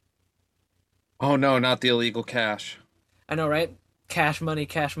 Oh no, not the illegal cash. I know, right? Cash money,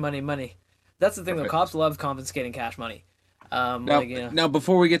 money. That's the thing, though. Perfect. Cops love confiscating cash money. Now,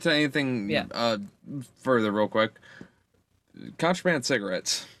 before we get to anything Yeah. further, real quick, contraband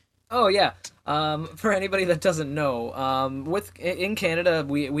cigarettes. Oh yeah. For anybody that doesn't know, in Canada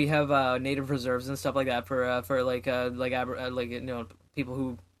we have native reserves and stuff like that for people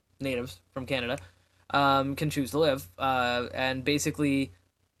who natives from Canada can choose to live, and basically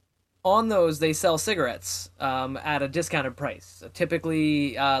on those they sell cigarettes at a discounted price,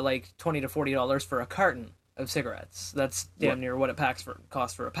 typically like $20 to $40 for a carton of cigarettes. That's damn near what it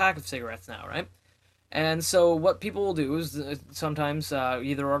costs for a pack of cigarettes now, right? And so what people will do is sometimes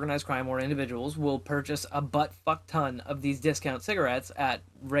either organized crime or individuals will purchase a butt fuck ton of these discount cigarettes at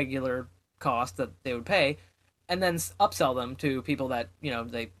regular cost that they would pay, and then upsell them to people that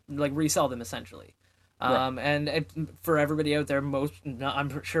they like resell them essentially. Right. And for everybody out there,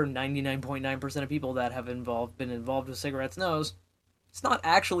 I'm sure 99.9% of people that have been involved with cigarettes knows it's not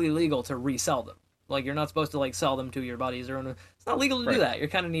actually legal to resell them. Like you're not supposed to like sell them to your buddies or it's not legal to do Right. that. You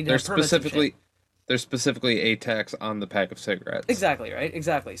kind of need to have permits and shit. There's specifically a tax on the pack of cigarettes. Exactly, right?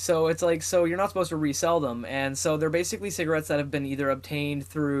 Exactly. So it's like, so you're not supposed to resell them. And so they're basically cigarettes that have been either obtained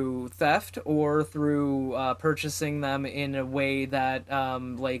through theft or through purchasing them in a way that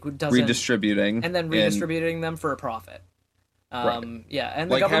like doesn't... Redistributing. And then redistributing them for a profit. Right. Yeah, and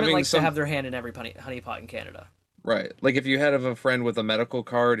the Like government having likes to some- have their hand in every honeypot in Canada. Right. Like if you had a friend with a medical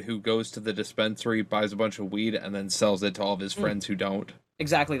card who goes to the dispensary, buys a bunch of weed, and then sells it to all of his friends who don't.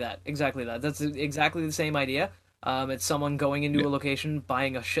 Exactly that. That's exactly the same idea. It's someone going into a location,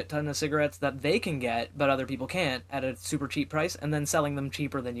 buying a shit ton of cigarettes that they can get, but other people can't, at a super cheap price, and then selling them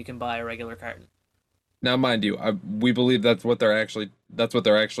cheaper than you can buy a regular carton. Now, mind you, we believe that's what they're actually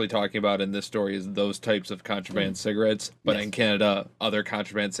talking about in this story is those types of contraband cigarettes. But Yes. in Canada, other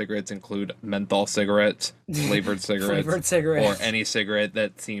contraband cigarettes include menthol cigarettes, flavored cigarettes, Flavored cigarettes. or any cigarette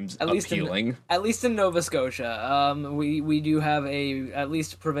that seems At least appealing. At least in Nova Scotia, we do have at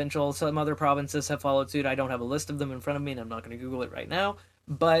least provincial. Some other provinces have followed suit. I don't have a list of them in front of me, and I'm not going to Google it right now.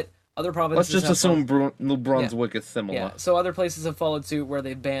 But Other Let's provinces just have assume New Brunswick is similar. yeah, so other places have followed suit where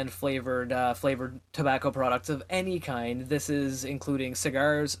they've banned flavored tobacco products of any kind. This is including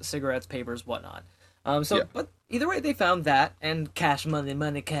cigars, cigarettes, papers, whatnot. Yeah. But either way, they found that and cash money,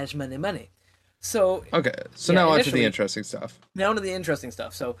 money, cash money, money. So Okay, so Yeah, now on to initially- the interesting stuff. now to the interesting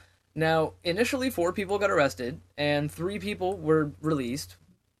stuff. So now, initially, 4 people got arrested and 3 people were released.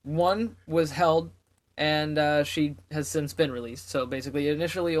 One was held, and she has since been released. So basically,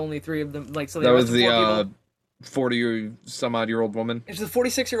 initially, only 3 of them. Like, so they That was arrested 4 people. the 40-some-odd-year-old woman. It's a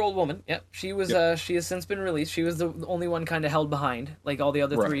 46-year-old woman. Yep, she was. She has since been released. She was the only one kind of held behind. Like all the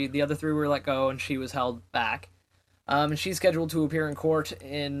other Right. 3, the other 3 were let go, and she was held back. And she's scheduled to appear in court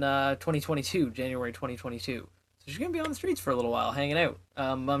in 2022, January 2022. So she's gonna be on the streets for a little while, hanging out.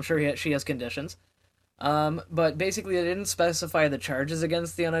 I'm sure she has conditions. But basically, they didn't specify the charges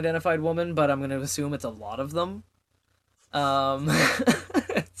against the unidentified woman, but I'm gonna assume it's a lot of them.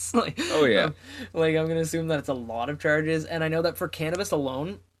 It's like, Oh, yeah. like I'm gonna assume that it's a lot of charges, and I know that for cannabis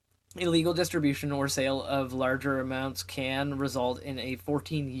alone, illegal distribution or sale of larger amounts can result in a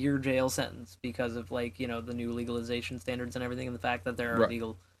 14-year jail sentence because of like the new legalization standards and everything, and the fact that they're Right.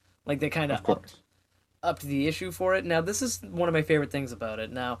 illegal. Like they kind Of of course. upped the issue for it. Now this is one of my favorite things about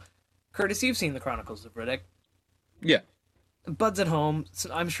it. Now, Curtis, you've seen the Chronicles of Riddick. Yeah. Buds at home,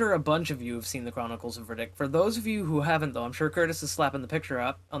 so I'm sure a bunch of you have seen the Chronicles of Riddick. For those of you who haven't, though, I'm sure Curtis is slapping the picture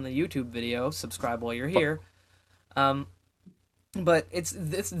up on the YouTube video. Subscribe while you're here. But it's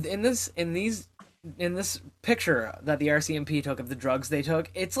this in this picture that the RCMP took of the drugs they took.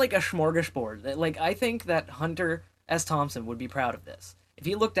 It's like a smorgasbord. Like I think that Hunter S. Thompson would be proud of this. If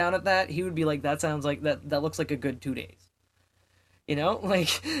he looked down at that, he would be like, "That sounds like that looks like a good 2 days."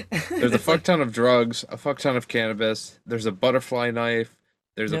 Like There's a fuck ton of drugs, a fuck ton of cannabis. There's a butterfly knife.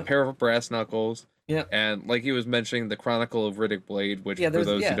 There's a Yep. pair of brass knuckles. Yep. And like he was mentioning, the Chronicle of Riddick Blade, which Yeah, for there's-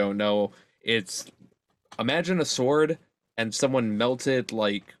 those yeah. who don't know, it's imagine a sword and someone melted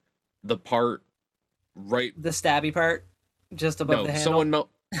like the part right. the stabby part just above No, the handle.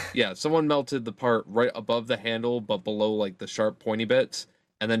 someone melted the part right above the handle, but below like the sharp pointy bits,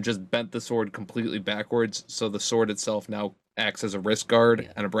 and then just bent the sword completely backwards, so the sword itself now acts as a wrist guard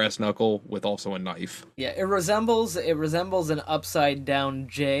Yeah. and a brass knuckle with also a knife. Yeah, it resembles an upside down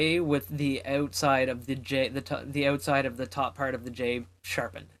J with the outside of the J the outside of the top part of the J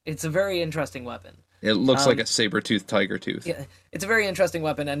sharpened. It's a very interesting weapon. It looks like a saber-toothed tiger tooth. Yeah, it's a very interesting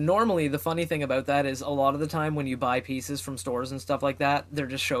weapon, and normally the funny thing about that is a lot of the time when you buy pieces from stores and stuff like that, they're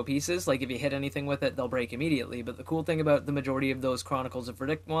just show pieces. Like if you hit anything with it, they'll break immediately. But the cool thing about the majority of those Chronicles of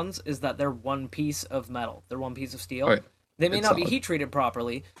Riddick ones is that they're one piece of metal. They're one piece of steel. Oh, yeah. They may It's not be solid. heat treated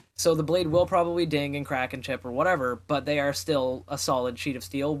properly, so the blade will probably ding and crack and chip or whatever, but they are still a solid sheet of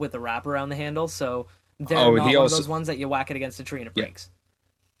steel with a wrap around the handle, so they're Oh, not he one also- of those ones that you whack it against a tree and it Yeah. breaks.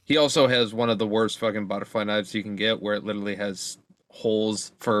 He also has one of the worst fucking butterfly knives you can get, where it literally has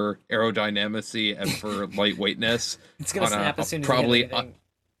holes for aerodynamicy and for lightweightness. It's gonna on snap as soon as probably you hit anything.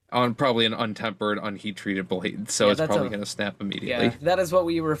 on probably an untempered, unheat treated blade, so Yeah, it's that's probably a- gonna snap immediately. Yeah, that is what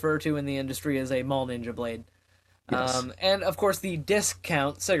we refer to in the industry as a mall ninja blade. Yes. And of course the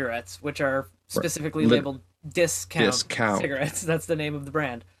discount cigarettes, which are specifically Lit- labeled discount Discount. cigarettes. That's the name of the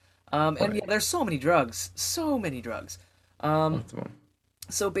brand. And Right. yeah, there's so many drugs. So many drugs. Lots of them.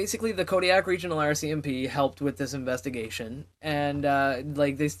 So basically, the Kodiak Regional RCMP helped with this investigation, and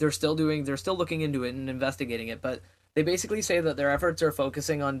they're still looking into it and investigating it. But they basically say that their efforts are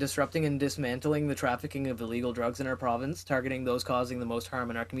focusing on disrupting and dismantling the trafficking of illegal drugs in our province, targeting those causing the most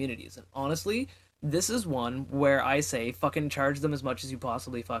harm in our communities. And honestly, this is one where I say fucking charge them as much as you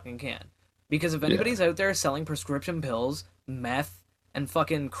possibly fucking can, because if anybody's out there selling prescription pills, meth, and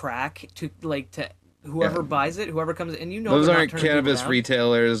fucking crack to whoever Yeah. buys it, whoever comes in, Those they're not aren't turning people cannabis down.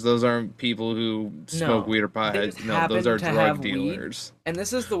 retailers. Those aren't people who smoke No, weed or they pot. just No, happen those are to have drug weed. dealers. And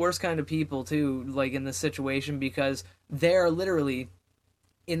this is the worst kind of people too, like in this situation, because they're literally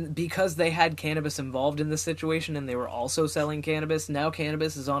because they had cannabis involved in this situation and they were also selling cannabis. Now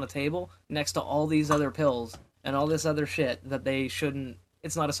cannabis is on a table next to all these other pills and all this other shit that they shouldn't.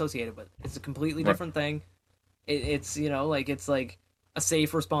 It's not associated with. It's a completely Right. different thing. It's it's like a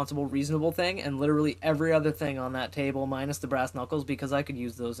safe, responsible, reasonable thing, and literally every other thing on that table, minus the brass knuckles, because I could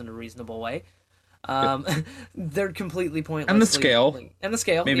use those in a reasonable way. They're completely pointless. And the scale. And the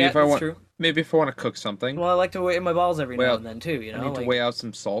scale. Maybe yeah, if I that's want, true. maybe if I want to cook something, Well, I like to weigh my balls every Weigh now out- and then too. I need to weigh out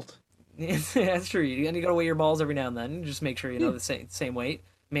some salt. That's true. And you gotta weigh your balls every now and then. Just make sure you know the same weight,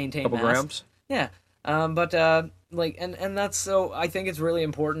 maintain Couple mass. grams. Yeah. And that's so. I think it's really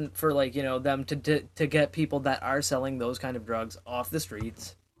important for them to get people that are selling those kind of drugs off the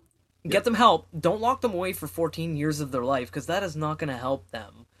streets. Get them help. Don't lock them away for 14 years of their life, because that is not going to help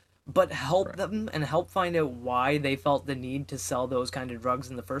them. but help Right. them and help find out why they felt the need to sell those kind of drugs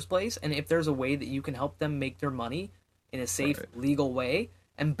in the first place, and if there's a way that you can help them make their money in a safe, Right. legal way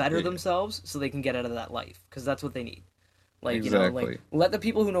and better Yeah. themselves so they can get out of that life, because that's what they need. Like, Exactly. let the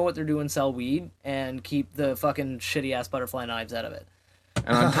people who know what they're doing sell weed and keep the fucking shitty ass butterfly knives out of it.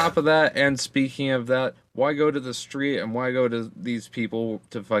 And on top of that, and speaking of that, why go to the street and why go to these people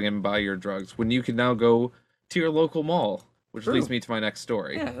to fucking buy your drugs when you can now go to your local mall? Which True. leads me to my next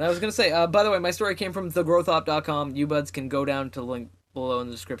story. Yeah, I was gonna say. By the way, my story came from thegrowthop.com. You buds can go down to the link below in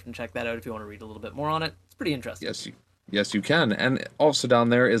the description. Check that out if you want to read a little bit more on it. It's pretty interesting. Yes, you can. And also down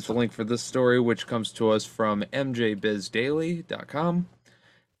there is the link for this story, which comes to us from mjbizdaily.com.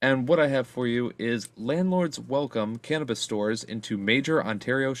 And what I have for you is landlords welcome cannabis stores into major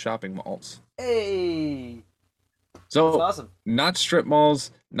Ontario shopping malls. Hey, So, that's awesome. not strip malls,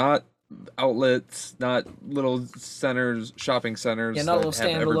 not outlets, not little centers, shopping centers. Yeah, not that little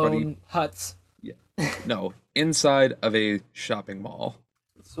have standalone everybody. huts. No, inside of a shopping mall,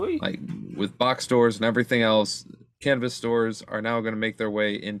 Sweet. like with box stores and everything else. Cannabis stores are now going to make their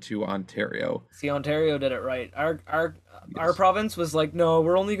way into Ontario. See, Ontario did it right. Our Yes. province was like, no,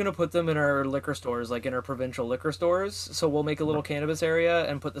 we're only gonna put them in our liquor stores, like in our provincial liquor stores. So we'll make a little cannabis area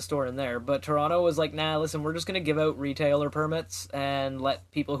and put the store in there. But Toronto was like, nah, listen, we're just gonna give out retailer permits and let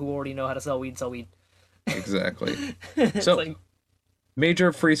people who already know how to sell weed sell weed. Exactly. It's So, like,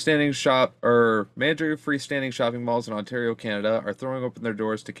 major freestanding shopping malls in Ontario, Canada are throwing open their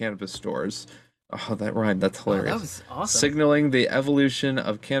doors to cannabis stores. Oh, that rhymed. That's oh, hilarious. that was awesome. Signaling the evolution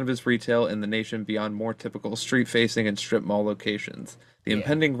of cannabis retail in the nation beyond more typical street-facing and strip mall locations. The Yeah.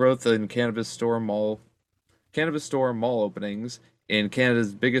 impending growth in cannabis store mall openings in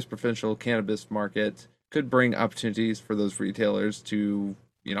Canada's biggest provincial cannabis market could bring opportunities for those retailers to,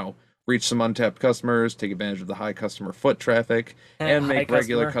 reach some untapped customers, take advantage of the high customer foot traffic, and High make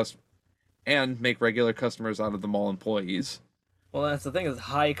regular customer. customers out of the mall employees. Well, that's the thing is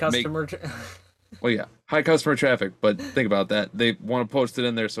high customer. Well, yeah, high customer traffic, but think about that. They want to post it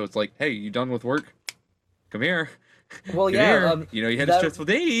in there, so it's like, hey, you done with work? Come here. Well, Come yeah. here. You had a that- stressful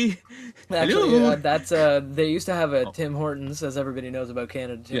day. Actually, Hello. that's they used to have a Tim Hortons, as everybody knows about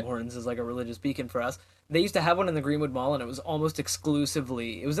Canada. Tim Yeah. Hortons is like a religious beacon for us. They used to have one in the Greenwood Mall, and it was almost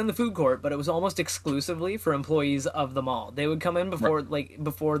exclusively. It was in the food court, but it was almost exclusively for employees of the mall. They would come in before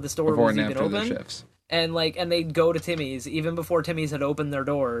the store Before was and even after the open, shifts. and they'd go to Timmy's even before Timmy's had opened their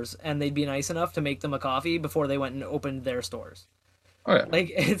doors, and they'd be nice enough to make them a coffee before they went and opened their stores. Oh, yeah. Like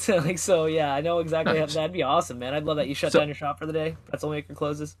it's like so yeah, I know exactly Nice. that'd be awesome, man. I'd love that you shut So- down your shop for the day. Pretzel maker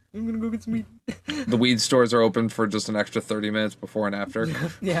closes. I'm gonna go get some weed. The weed stores are open for just an extra 30 minutes before and after.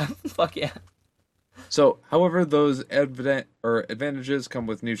 Yeah, fuck yeah. So, however, those advantages come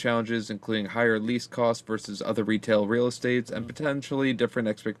with new challenges, including higher lease costs versus other retail real estates, and potentially different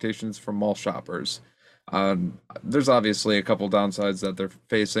expectations from mall shoppers. There's obviously a couple downsides that they're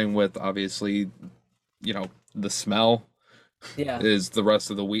facing with, obviously, the smell. Yeah. Is the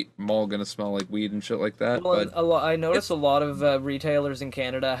rest of the weed mall gonna smell like weed and shit like that? Well, But I noticed a lot of retailers in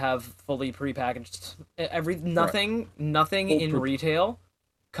Canada have fully prepackaged nothing Full in pre- retail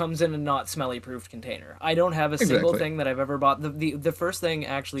comes in a not smelly proofed container. I don't have a single Exactly. thing that I've ever bought. The first thing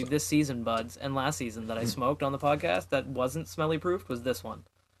actually this season, buds, and last season that I smoked on the podcast that wasn't smelly proofed was this one.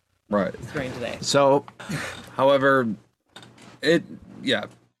 right. Strain today. So, however,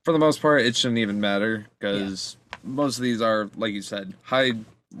 for the most part, it shouldn't even matter because most of these are, like you said, high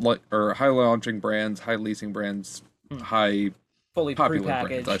launching brands, high leasing brands, high. Fully Popular prepackaged.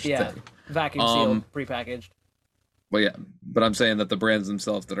 brands, I should Yeah. say. Vacuum sealed, prepackaged. Well, yeah, but I'm saying that the brands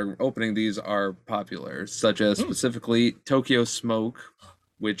themselves that are opening these are popular, such as specifically Tokyo Smoke,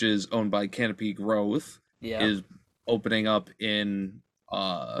 which is owned by Canopy Growth, Yeah. is opening up in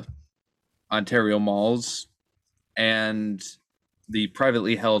Ontario malls, and the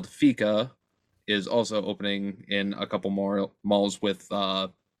privately held Fika is also opening in a couple more malls with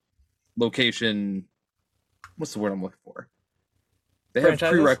location. What's the word I'm looking for? They have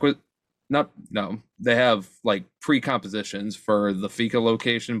Franchises? prerequisite. Not no. They have like pre-compositions for the Fika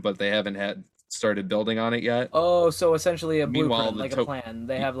location, but they haven't had started building on it yet. Oh, so essentially a Meanwhile, blueprint, the like a plan.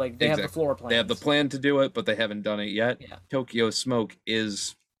 They have have the Exactly. floor plan. They have the plan to do it, but they haven't done it yet. Yeah. Tokyo Smoke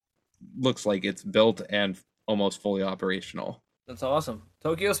looks like it's built and almost fully operational. That's awesome.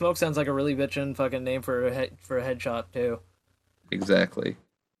 Tokyo Smoke sounds like a really bitchin' fucking name for a headshot too. Exactly.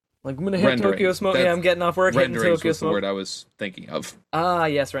 Like I'm gonna hit Renderings. Tokyo Smoke. That's- Yeah, I'm getting off work, hitting Renderings Tokyo was the word Smoke. I was thinking of. Ah,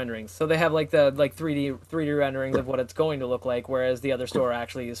 yes, renderings. So they have like the 3D renderings of what it's going to look like, whereas the other store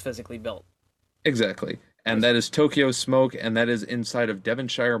actually is physically built. Exactly. And that is Tokyo Smoke, and that is inside of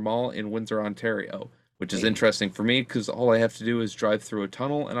Devonshire Mall in Windsor, Ontario, which is interesting for me because all I have to do is drive through a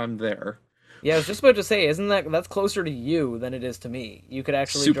tunnel and I'm there. Yeah, I was just about to say, isn't that's closer to you than it is to me? You could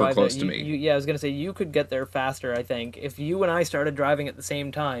actually Super drive close there. to me. Yeah, I was gonna say you could get there faster. I think if you and I started driving at the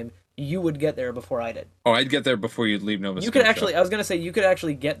same time, you would get there before I did. Oh, I'd get there before you'd leave Nova You could Scotia. actually. I was gonna say you could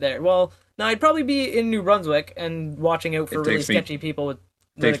actually get there. Well, no, I'd probably be in New Brunswick and watching out for It really takes me- sketchy people with.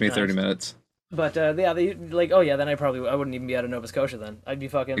 Takes me Linux 30 knives. minutes. But yeah, like, oh yeah, then I wouldn't even be out of Nova Scotia. Then I'd be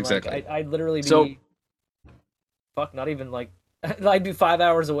fucking Exactly. like, I'd literally be. So- Fuck, not even like. I'd be 5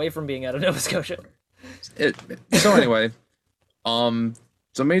 hours away from being out of Nova Scotia. So anyway,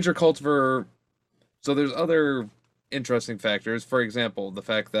 so major cultivar. So there's other interesting factors. For example, the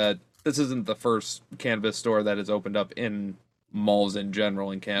fact that this isn't the first cannabis store that has opened up in malls in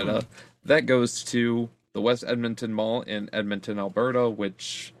general in Canada. That goes to the West Edmonton Mall in Edmonton, Alberta,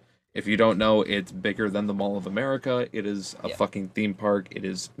 which, if you don't know, it's bigger than the Mall of America. It is a Yeah. fucking theme park. It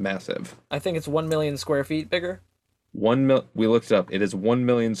is massive. I think it's 1 million square feet bigger. We looked it up. It is 1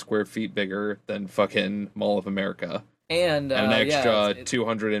 million square feet bigger than fucking Mall of America. And And an yeah, extra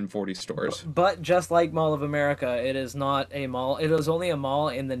 240 stores. but just like Mall of America, it is not a mall. It is only a mall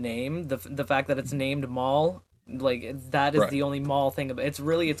in the name. The fact that it's named mall, like that is Right. the only mall thing.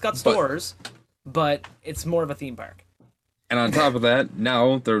 It's got stores, but it's more of a theme park. And on top of that,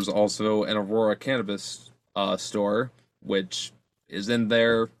 now there's also an Aurora Cannabis store, which is in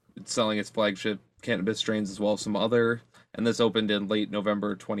there. It's selling its flagship cannabis strains as well as some other. And this opened in late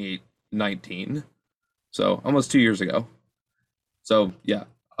November 2019. So almost 2 years ago. So yeah,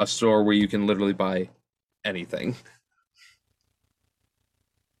 a store where you can literally buy anything.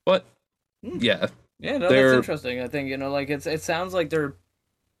 But yeah, Yeah, no, They're- that's interesting. I think like it sounds like they're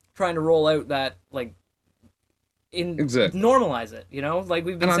trying to roll out that like Exactly. normalize it. Like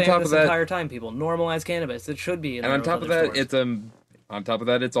we've been And on saying top this of that- entire time. People normalize cannabis. It should be. In and on those top of other that, stores. on top of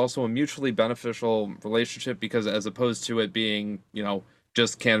that, it's also a mutually beneficial relationship because as opposed to it being,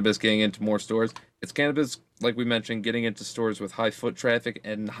 just cannabis getting into more stores, it's cannabis, like we mentioned, getting into stores with high foot traffic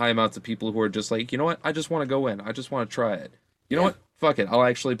and high amounts of people who are just like, you know what, I just want to go in. I just want to try it. You know Yeah. what? Fuck it. I'll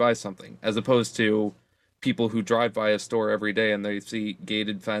actually buy something. As opposed to people who drive by a store every day and they see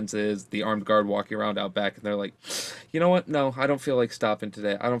gated fences, the armed guard walking around out back, and they're like, you know what? No, I don't feel like stopping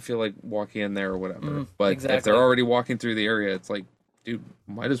today. I don't feel like walking in there or whatever. But if exactly. they're already walking through the area, it's like, dude,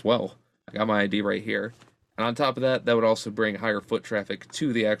 might as well. I got my ID right here. And on top of that, that would also bring higher foot traffic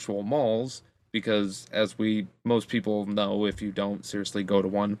to the actual malls because, as most people know, if you don't seriously go to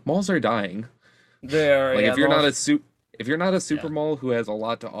one, malls are dying. There, Like yeah, if you're not malls- if you're not a super Yeah. mall who has a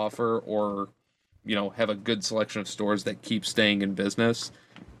lot to offer or have a good selection of stores that keep staying in business,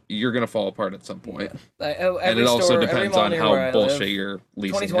 you're gonna fall apart at some point. And every it also store, every depends mall on near how where I bullshit live, your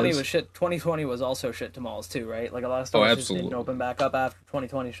leasing 2020 is. was shit. 2020 was also shit to malls too, right? Like a lot of stores just didn't absolutely. open back up after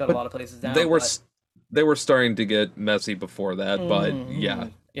 2020. Shut But a lot of places down. They were but- they were starting to get messy before that, but yeah,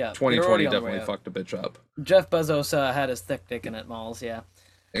 yeah, 2020 they're already on the way definitely out. fucked a bitch up. Jeff Bezos had his thick dick in at malls. Yeah.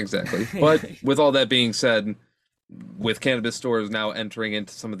 Exactly. But with all that being said, with cannabis stores now entering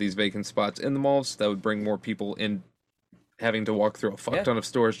into some of these vacant spots in the malls, that would bring more people in having to walk through a fuck Yeah. ton of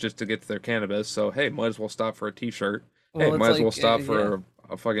stores just to get to their cannabis. So, hey, might as well stop for a t-shirt. Well, Hey, it's might as well like, stop yeah. for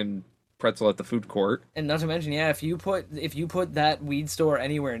a fucking pretzel at the food court. And not to mention, yeah, if you put that weed store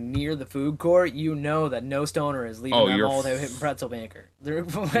anywhere near the food court, you know that no stoner is leaving Oh, that you're mall without hitting pretzel maker. They're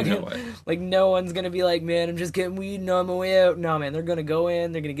know it. like no one's gonna be like, man, I'm just getting weed and on my way out. No, man, they're gonna go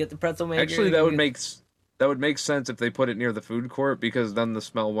in, they're gonna get the pretzel maker. Actually, they're that would gonna make sense if they put it near the food court because then the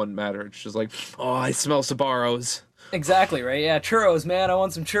smell wouldn't matter. It's just like, oh, I smell Sabaros. exactly right. Yeah, churros, man. I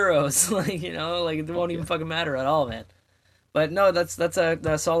want some churros. Like it won't even fucking matter at all, man. But no, that's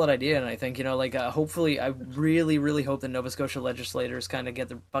a solid idea, and I think hopefully, I really really hope the Nova Scotia legislators kind of get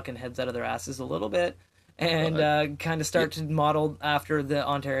their fucking heads out of their asses a little bit, and kind of start to model after the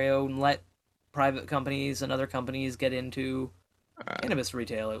Ontario and let private companies and other companies get into cannabis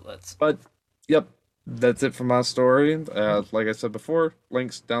retail outlets. But, yep, that's it from my story. Like I said before,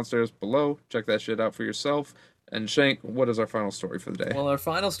 links downstairs below. Check that shit out for yourself. And Shank, what is our final story for the day? Well, our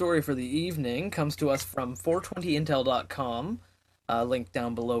final story for the evening comes to us from 420intel.com. Link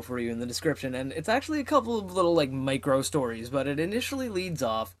down below for you in the description. And it's actually a couple of little, micro stories, but it initially leads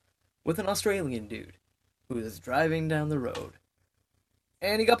off with an Australian dude who is driving down the road.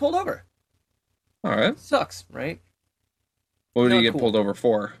 And he got pulled over. All right. Sucks, right? What did Not he get cool. pulled over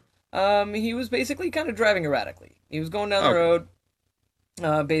for? He was basically kind of driving erratically. He was going down the Okay. road.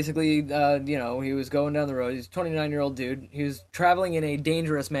 He was going down the road. He's a 29-year-old dude. He was traveling in a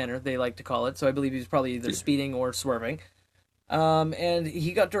dangerous manner, they like to call it. So I believe he was probably either speeding or swerving. And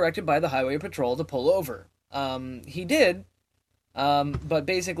he got directed by the highway patrol to pull over. He did, but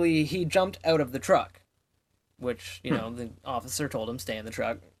basically he jumped out of the truck. which, you know, the officer told him, stay in the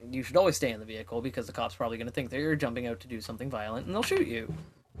truck. You should always stay in the vehicle because the cop's probably going to think that you're jumping out to do something violent and they'll shoot you.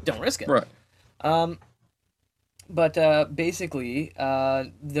 Don't risk it. Right. But basically,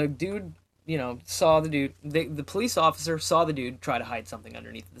 the dude, you know, saw the dude. The police officer saw the dude try to hide something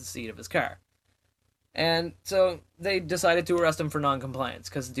underneath the seat of his car. And so they decided to arrest him for non-compliance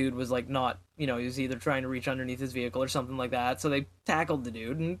because the dude was like not, you know, he was either trying to reach underneath his vehicle or something like that. So they tackled the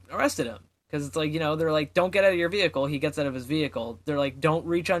dude and arrested him because it's like, you know, they're like, don't get out of your vehicle. He gets out of his vehicle. They're like, don't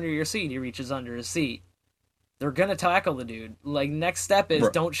reach under your seat. He reaches under his seat. They're gonna tackle the dude. Like, next step is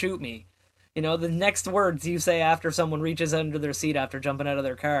don't shoot me. You know, the next words you say after someone reaches under their seat after jumping out of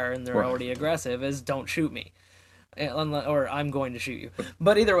their car and they're already aggressive is don't shoot me, or I'm going to shoot you.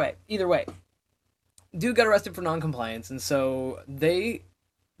 But either way. Dude got arrested for non-compliance, and so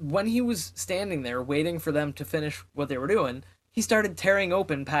when he was standing there waiting for them to finish what they were doing, he started tearing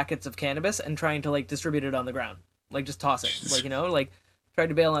open packets of cannabis and trying to, like, distribute it on the ground. Like, just toss it. Like, you know, like, tried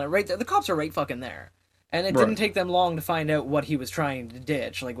to bail on it right there. The cops are right fucking there. And it didn't take them long to find out what he was trying to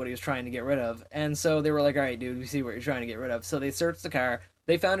ditch, like, what he was trying to get rid of. And so they were like, all right, dude, we see what you're trying to get rid of. So they searched the car.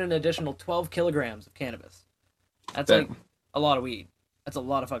 They found an additional 12 kilograms of cannabis. That's, like, a lot of weed. That's a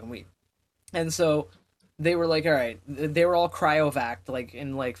lot of fucking weed. And so they were like, all right, they were all cryovac, like,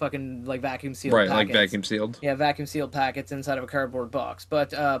 in, like, fucking, like, vacuum sealed packets. Like vacuum sealed. Yeah, vacuum sealed packets inside of a cardboard box.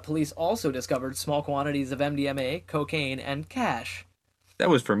 But police also discovered small quantities of MDMA, cocaine, and cash. That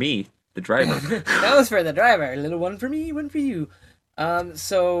was for me, the driver. That was for the driver. A little one for me, one for you.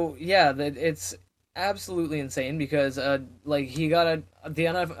 So, yeah, it's absolutely insane because, like, the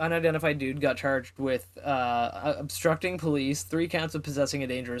unidentified dude got charged with obstructing police, 3 counts of possessing a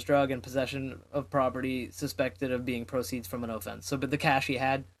dangerous drug, and possession of property suspected of being proceeds from an offense. So, but the cash he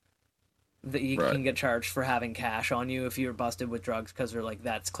had, that you can get charged for having cash on you if you're busted with drugs, because they're like,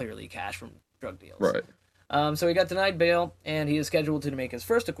 that's clearly cash from drug deals. Right. So he got denied bail, and he is scheduled to make his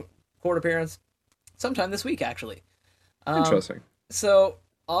first court appearance sometime this week, actually. Interesting. So,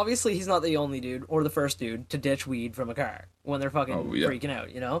 obviously, he's not the only dude, or the first dude, to ditch weed from a car when they're fucking freaking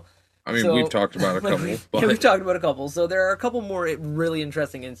out, you know? I mean, we've talked about a couple. Yeah, we've talked about a couple. So there are a couple more really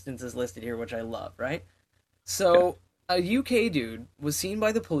interesting instances listed here, which I love, right? So, a UK dude was seen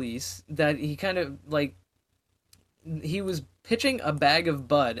by the police that he kind of, like, he was pitching a bag of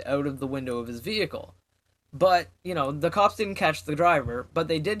bud out of the window of his vehicle. But, you know, the cops didn't catch the driver, but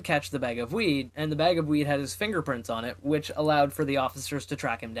they did catch the bag of weed, and the bag of weed had his fingerprints on it, which allowed for the officers to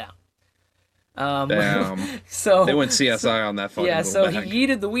track him down. Damn. So they went CSI on that fucking bag. He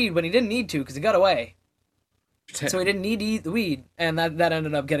yeeted the weed when he didn't need to, because he got away. So he didn't need to eat the weed, and that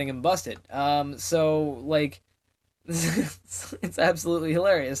ended up getting him busted. So, like, it's absolutely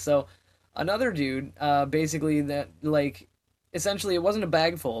hilarious. So, another dude, basically, that, like, essentially, it wasn't a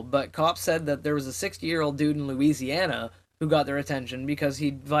bag full, but cops said that there was a 60-year-old dude in Louisiana who got their attention because he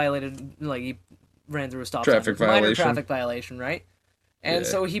violated, like, he ran through a stop sign. Minor traffic violation, right? And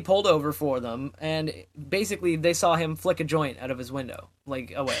so he pulled over for them, and basically they saw him flick a joint out of his window,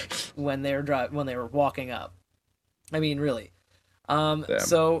 like, away, when they were walking up. I mean, really.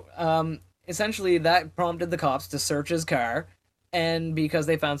 So, essentially, that prompted the cops to search his car, and because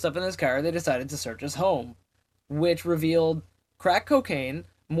they found stuff in his car, they decided to search his home, which revealed crack cocaine,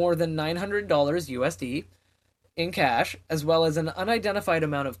 more than $900 USD in cash, as well as an unidentified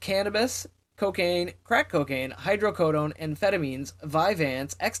amount of cannabis, cocaine, crack cocaine, hydrocodone, amphetamines,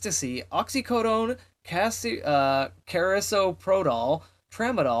 Vyvanse, ecstasy, oxycodone, carisoprodol,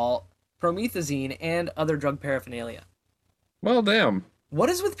 tramadol, promethazine, and other drug paraphernalia. Well, damn. What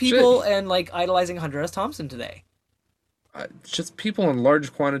is with people and, like, idolizing Hunter S. Thompson today? Just people in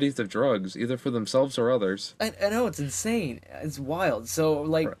large quantities of drugs, either for themselves or others. I know, it's insane. It's wild. So,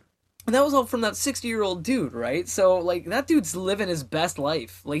 like, and that was all from that 60-year-old dude, right? So, like, that dude's living his best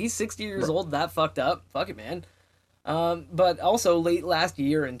life. Like, he's 60 years old, that fucked up. Fuck it, man. But also, late last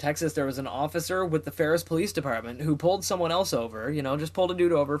year in Texas, there was an officer with the Ferris Police Department who pulled someone else over, you know, just pulled a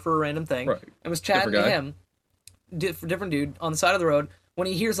dude over for a random thing, and was chatting to him, different dude, on the side of the road, when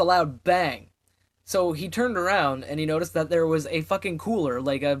he hears a loud bang. So he turned around and he noticed that there was a fucking cooler,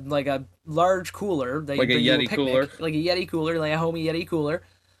 like a large cooler, that like a Yeti cooler, like a Yeti cooler, like a homie Yeti cooler,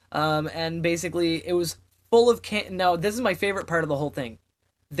 and basically it was full of Now this is my favorite part of the whole thing.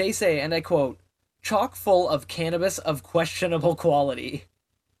 They say, and I quote, "chock full of cannabis of questionable quality."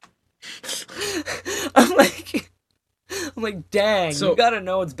 I'm like, dang, you gotta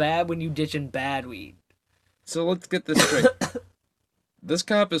know it's bad when you ditching bad weed. So let's get this straight. This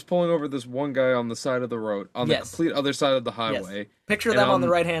cop is pulling over this one guy on the side of the road, on the complete other side of the highway. Yes. Picture them on the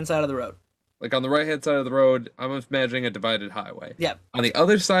right-hand side of the road. Like, on the right-hand side of the road, I'm imagining a divided highway. Yeah. On the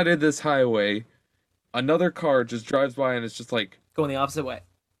other side of this highway another car just drives by and it's just like, Going the opposite way.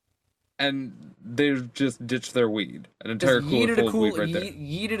 and they just ditch their weed. An Just entire cooler full of weed right there.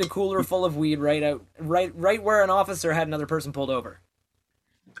 yeeted a cooler full of weed right where an officer had another person pulled over.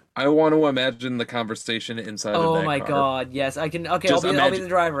 I want to imagine the conversation inside of Oh that my car. god, yes, I can. Okay, Just I'll be imagine- the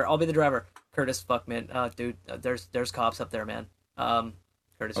driver. I'll be the driver. Curtis, fuck man, dude, there's cops up there, man.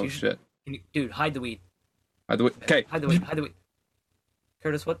 Curtis, Oh you should, shit. dude, hide the weed. By the way, okay. Hide the weed.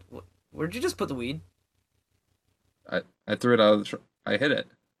 Curtis, what? Where'd you just put the weed? I threw it out of the truck. I hid it.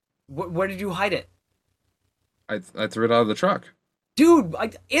 Where did you hide it? I threw it out of the truck. Dude,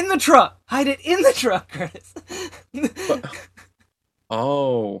 in the truck. Hide it in the truck, Curtis.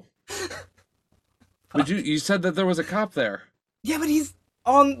 Oh. But you said that there was a cop there. Yeah, but he's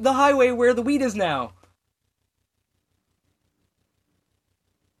on the highway where the weed is now.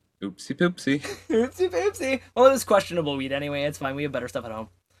 Oopsie poopsie. Oopsie poopsie. Well, it was questionable weed anyway. It's fine. We have better stuff at home.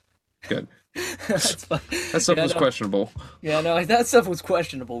 Good. That's fine. That stuff Yeah, was no. questionable. Yeah, no, that stuff was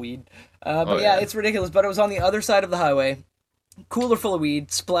questionable weed. But Oh, yeah, yeah. it's ridiculous. But it was on the other side of the highway. Cooler full of weed,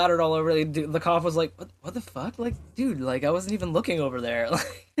 splattered all over. The cop was like, what the fuck? Like, dude, like, I wasn't even looking over there.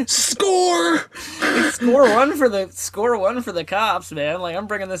 Like, Score! score one for the cops, man. Like, I'm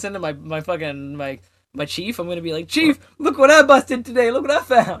bringing this into my fucking, my chief. I'm gonna be like, Chief, look what I busted today. Look what I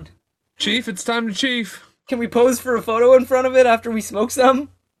found. Chief, it's time to chief. Can we pose for a photo in front of it after we smoke some?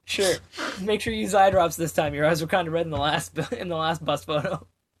 Sure. Make sure you use eye drops this time. Your eyes were kind of red in the last bust photo.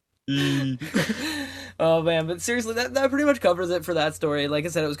 Oh man, but seriously, that pretty much covers it for that story. Like I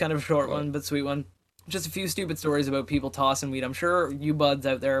said, it was kind of a short one, but sweet one. Just a few stupid stories about people tossing weed. I'm sure you buds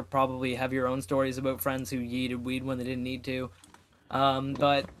out there probably have your own stories about friends who yeeted weed when they didn't need to.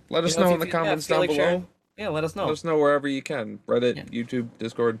 But Let us you know, know if in the you comments feel down like below. sharing- yeah, let us know. Let us know wherever you can. Reddit, Yeah. YouTube,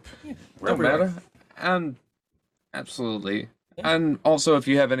 Discord. We're Don't everywhere. matter. And absolutely. Yeah. And also, if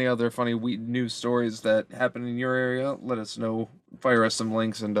you have any other funny weed news stories that happen in your area, let us know. Fire us some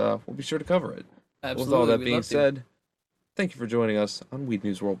links, and we'll be sure to cover it. Absolutely. With all that we'd being love to. said, thank you for joining us on Weed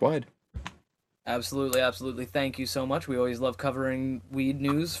News Worldwide. Absolutely. Thank you so much. We always love covering weed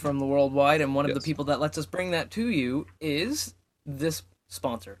news from the worldwide, and one of the Yes. people that lets us bring that to you is this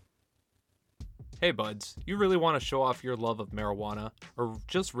sponsor. Hey buds, you really want to show off your love of marijuana or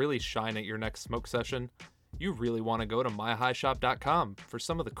just really shine at your next smoke session? You really want to go to myhighshop.com for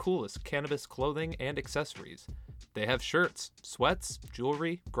some of the coolest cannabis clothing and accessories. They have shirts, sweats,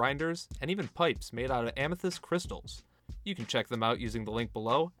 jewelry, grinders, and even pipes made out of amethyst crystals. You can check them out using the link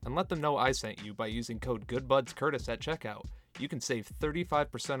below and let them know I sent you by using code GoodBudsCurtis at checkout. You can save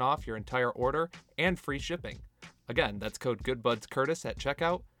 35% off your entire order and free shipping. Again, that's code GoodBudsCurtis at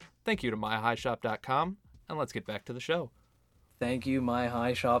checkout. Thank you to myhighshop.com, and let's get back to the show. Thank you, My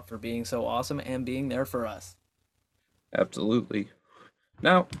High Shop, for being so awesome and being there for us. Absolutely.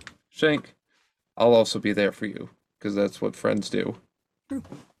 Now, Shank, I'll also be there for you, because that's what friends do. True.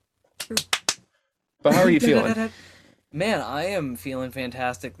 But how are you feeling? Man, I am feeling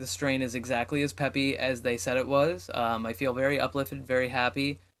fantastic. The strain is exactly as peppy as they said it was. I feel very uplifted, very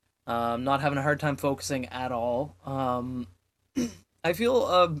happy. Not having a hard time focusing at all. I feel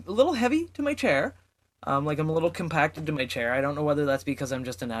a little heavy to my chair. Like I'm a little compacted to my chair. I don't know whether that's because I'm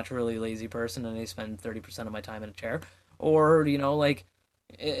just a naturally lazy person and I spend 30% of my time in a chair, or like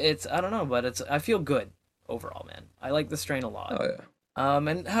it's I don't know, but I feel good overall, man. I like the strain a lot. Oh, yeah.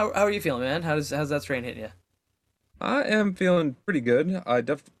 And how are you feeling, man? How's that strain hitting you? I am feeling pretty good. I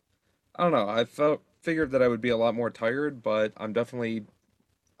don't know. I figured that I would be a lot more tired, but I'm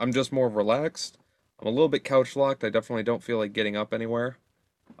just more relaxed. I'm a little bit couch locked. I definitely don't feel like getting up anywhere.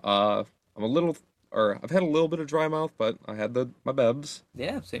 I've had a little bit of dry mouth, but I had my bevs.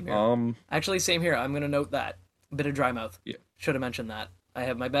 Yeah, same here. Actually, same here. I'm gonna note that bit of dry mouth. Yeah. Should have mentioned that. I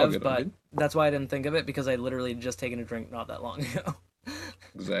have my All bevs, good, all but good. that's why I didn't think of it because I literally just taken a drink not that long ago.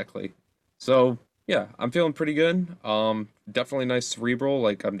 Exactly. So yeah, I'm feeling pretty good. Definitely nice cerebral.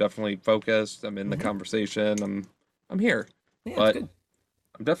 Like I'm definitely focused. I'm in the conversation. I'm here. Yeah, But it's good.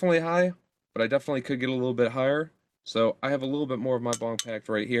 I'm definitely high, but I definitely could get a little bit higher. So I have a little bit more of my bong packed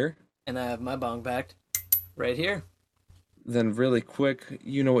right here. And I have my bong packed right here. Then really quick,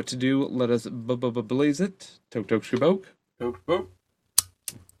 you know what to do. Let us blaze it. Tok tok shibok. Tok tok.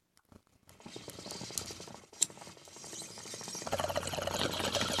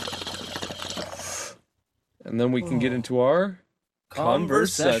 And then we can get into our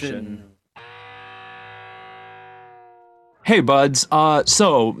conversation. Hey buds,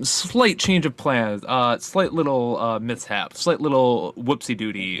 so slight change of plans, slight little mishap, slight little whoopsie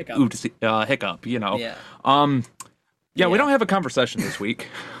doody Hiccup. hiccup, Yeah. Yeah, we Yeah. don't have a conversation this week.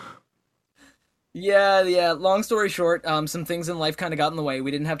 Yeah. Long story short, some things in life kind of got in the way.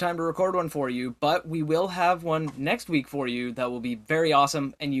 We didn't have time to record one for you, but we will have one next week for you that will be very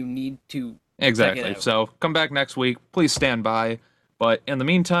awesome, and you need to check it Exactly. out. So come back next week. Please stand by. But in the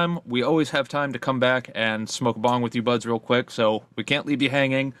meantime, we always have time to come back and smoke a bong with you buds real quick, so we can't leave you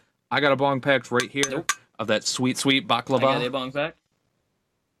hanging. I got a bong packed right here Nope. of that sweet, sweet I got a baklava. bong pack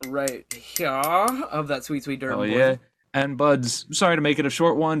right here of that sweet Durham. Oh, Poison. yeah. And buds, sorry to make it a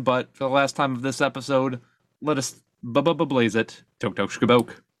short one, but for the last time of this episode, let us blaze it. Tok tok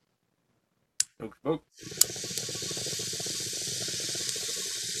shkaboke. Oh.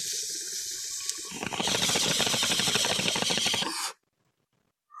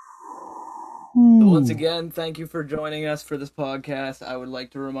 So once again, thank you for joining us for this podcast. I would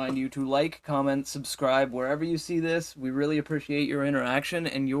like to remind you to like, comment, subscribe wherever you see this. We really appreciate your interaction,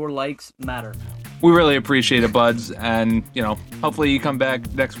 and your likes matter. We really appreciate it, buds, and, hopefully you come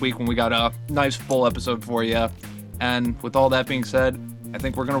back next week when we got a nice full episode for you. And with all that being said, I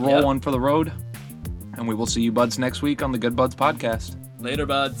think we're going to roll Yep. one for the road, and we will see you buds next week on the Good Buds Podcast. Later,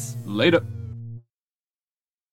 buds. Later.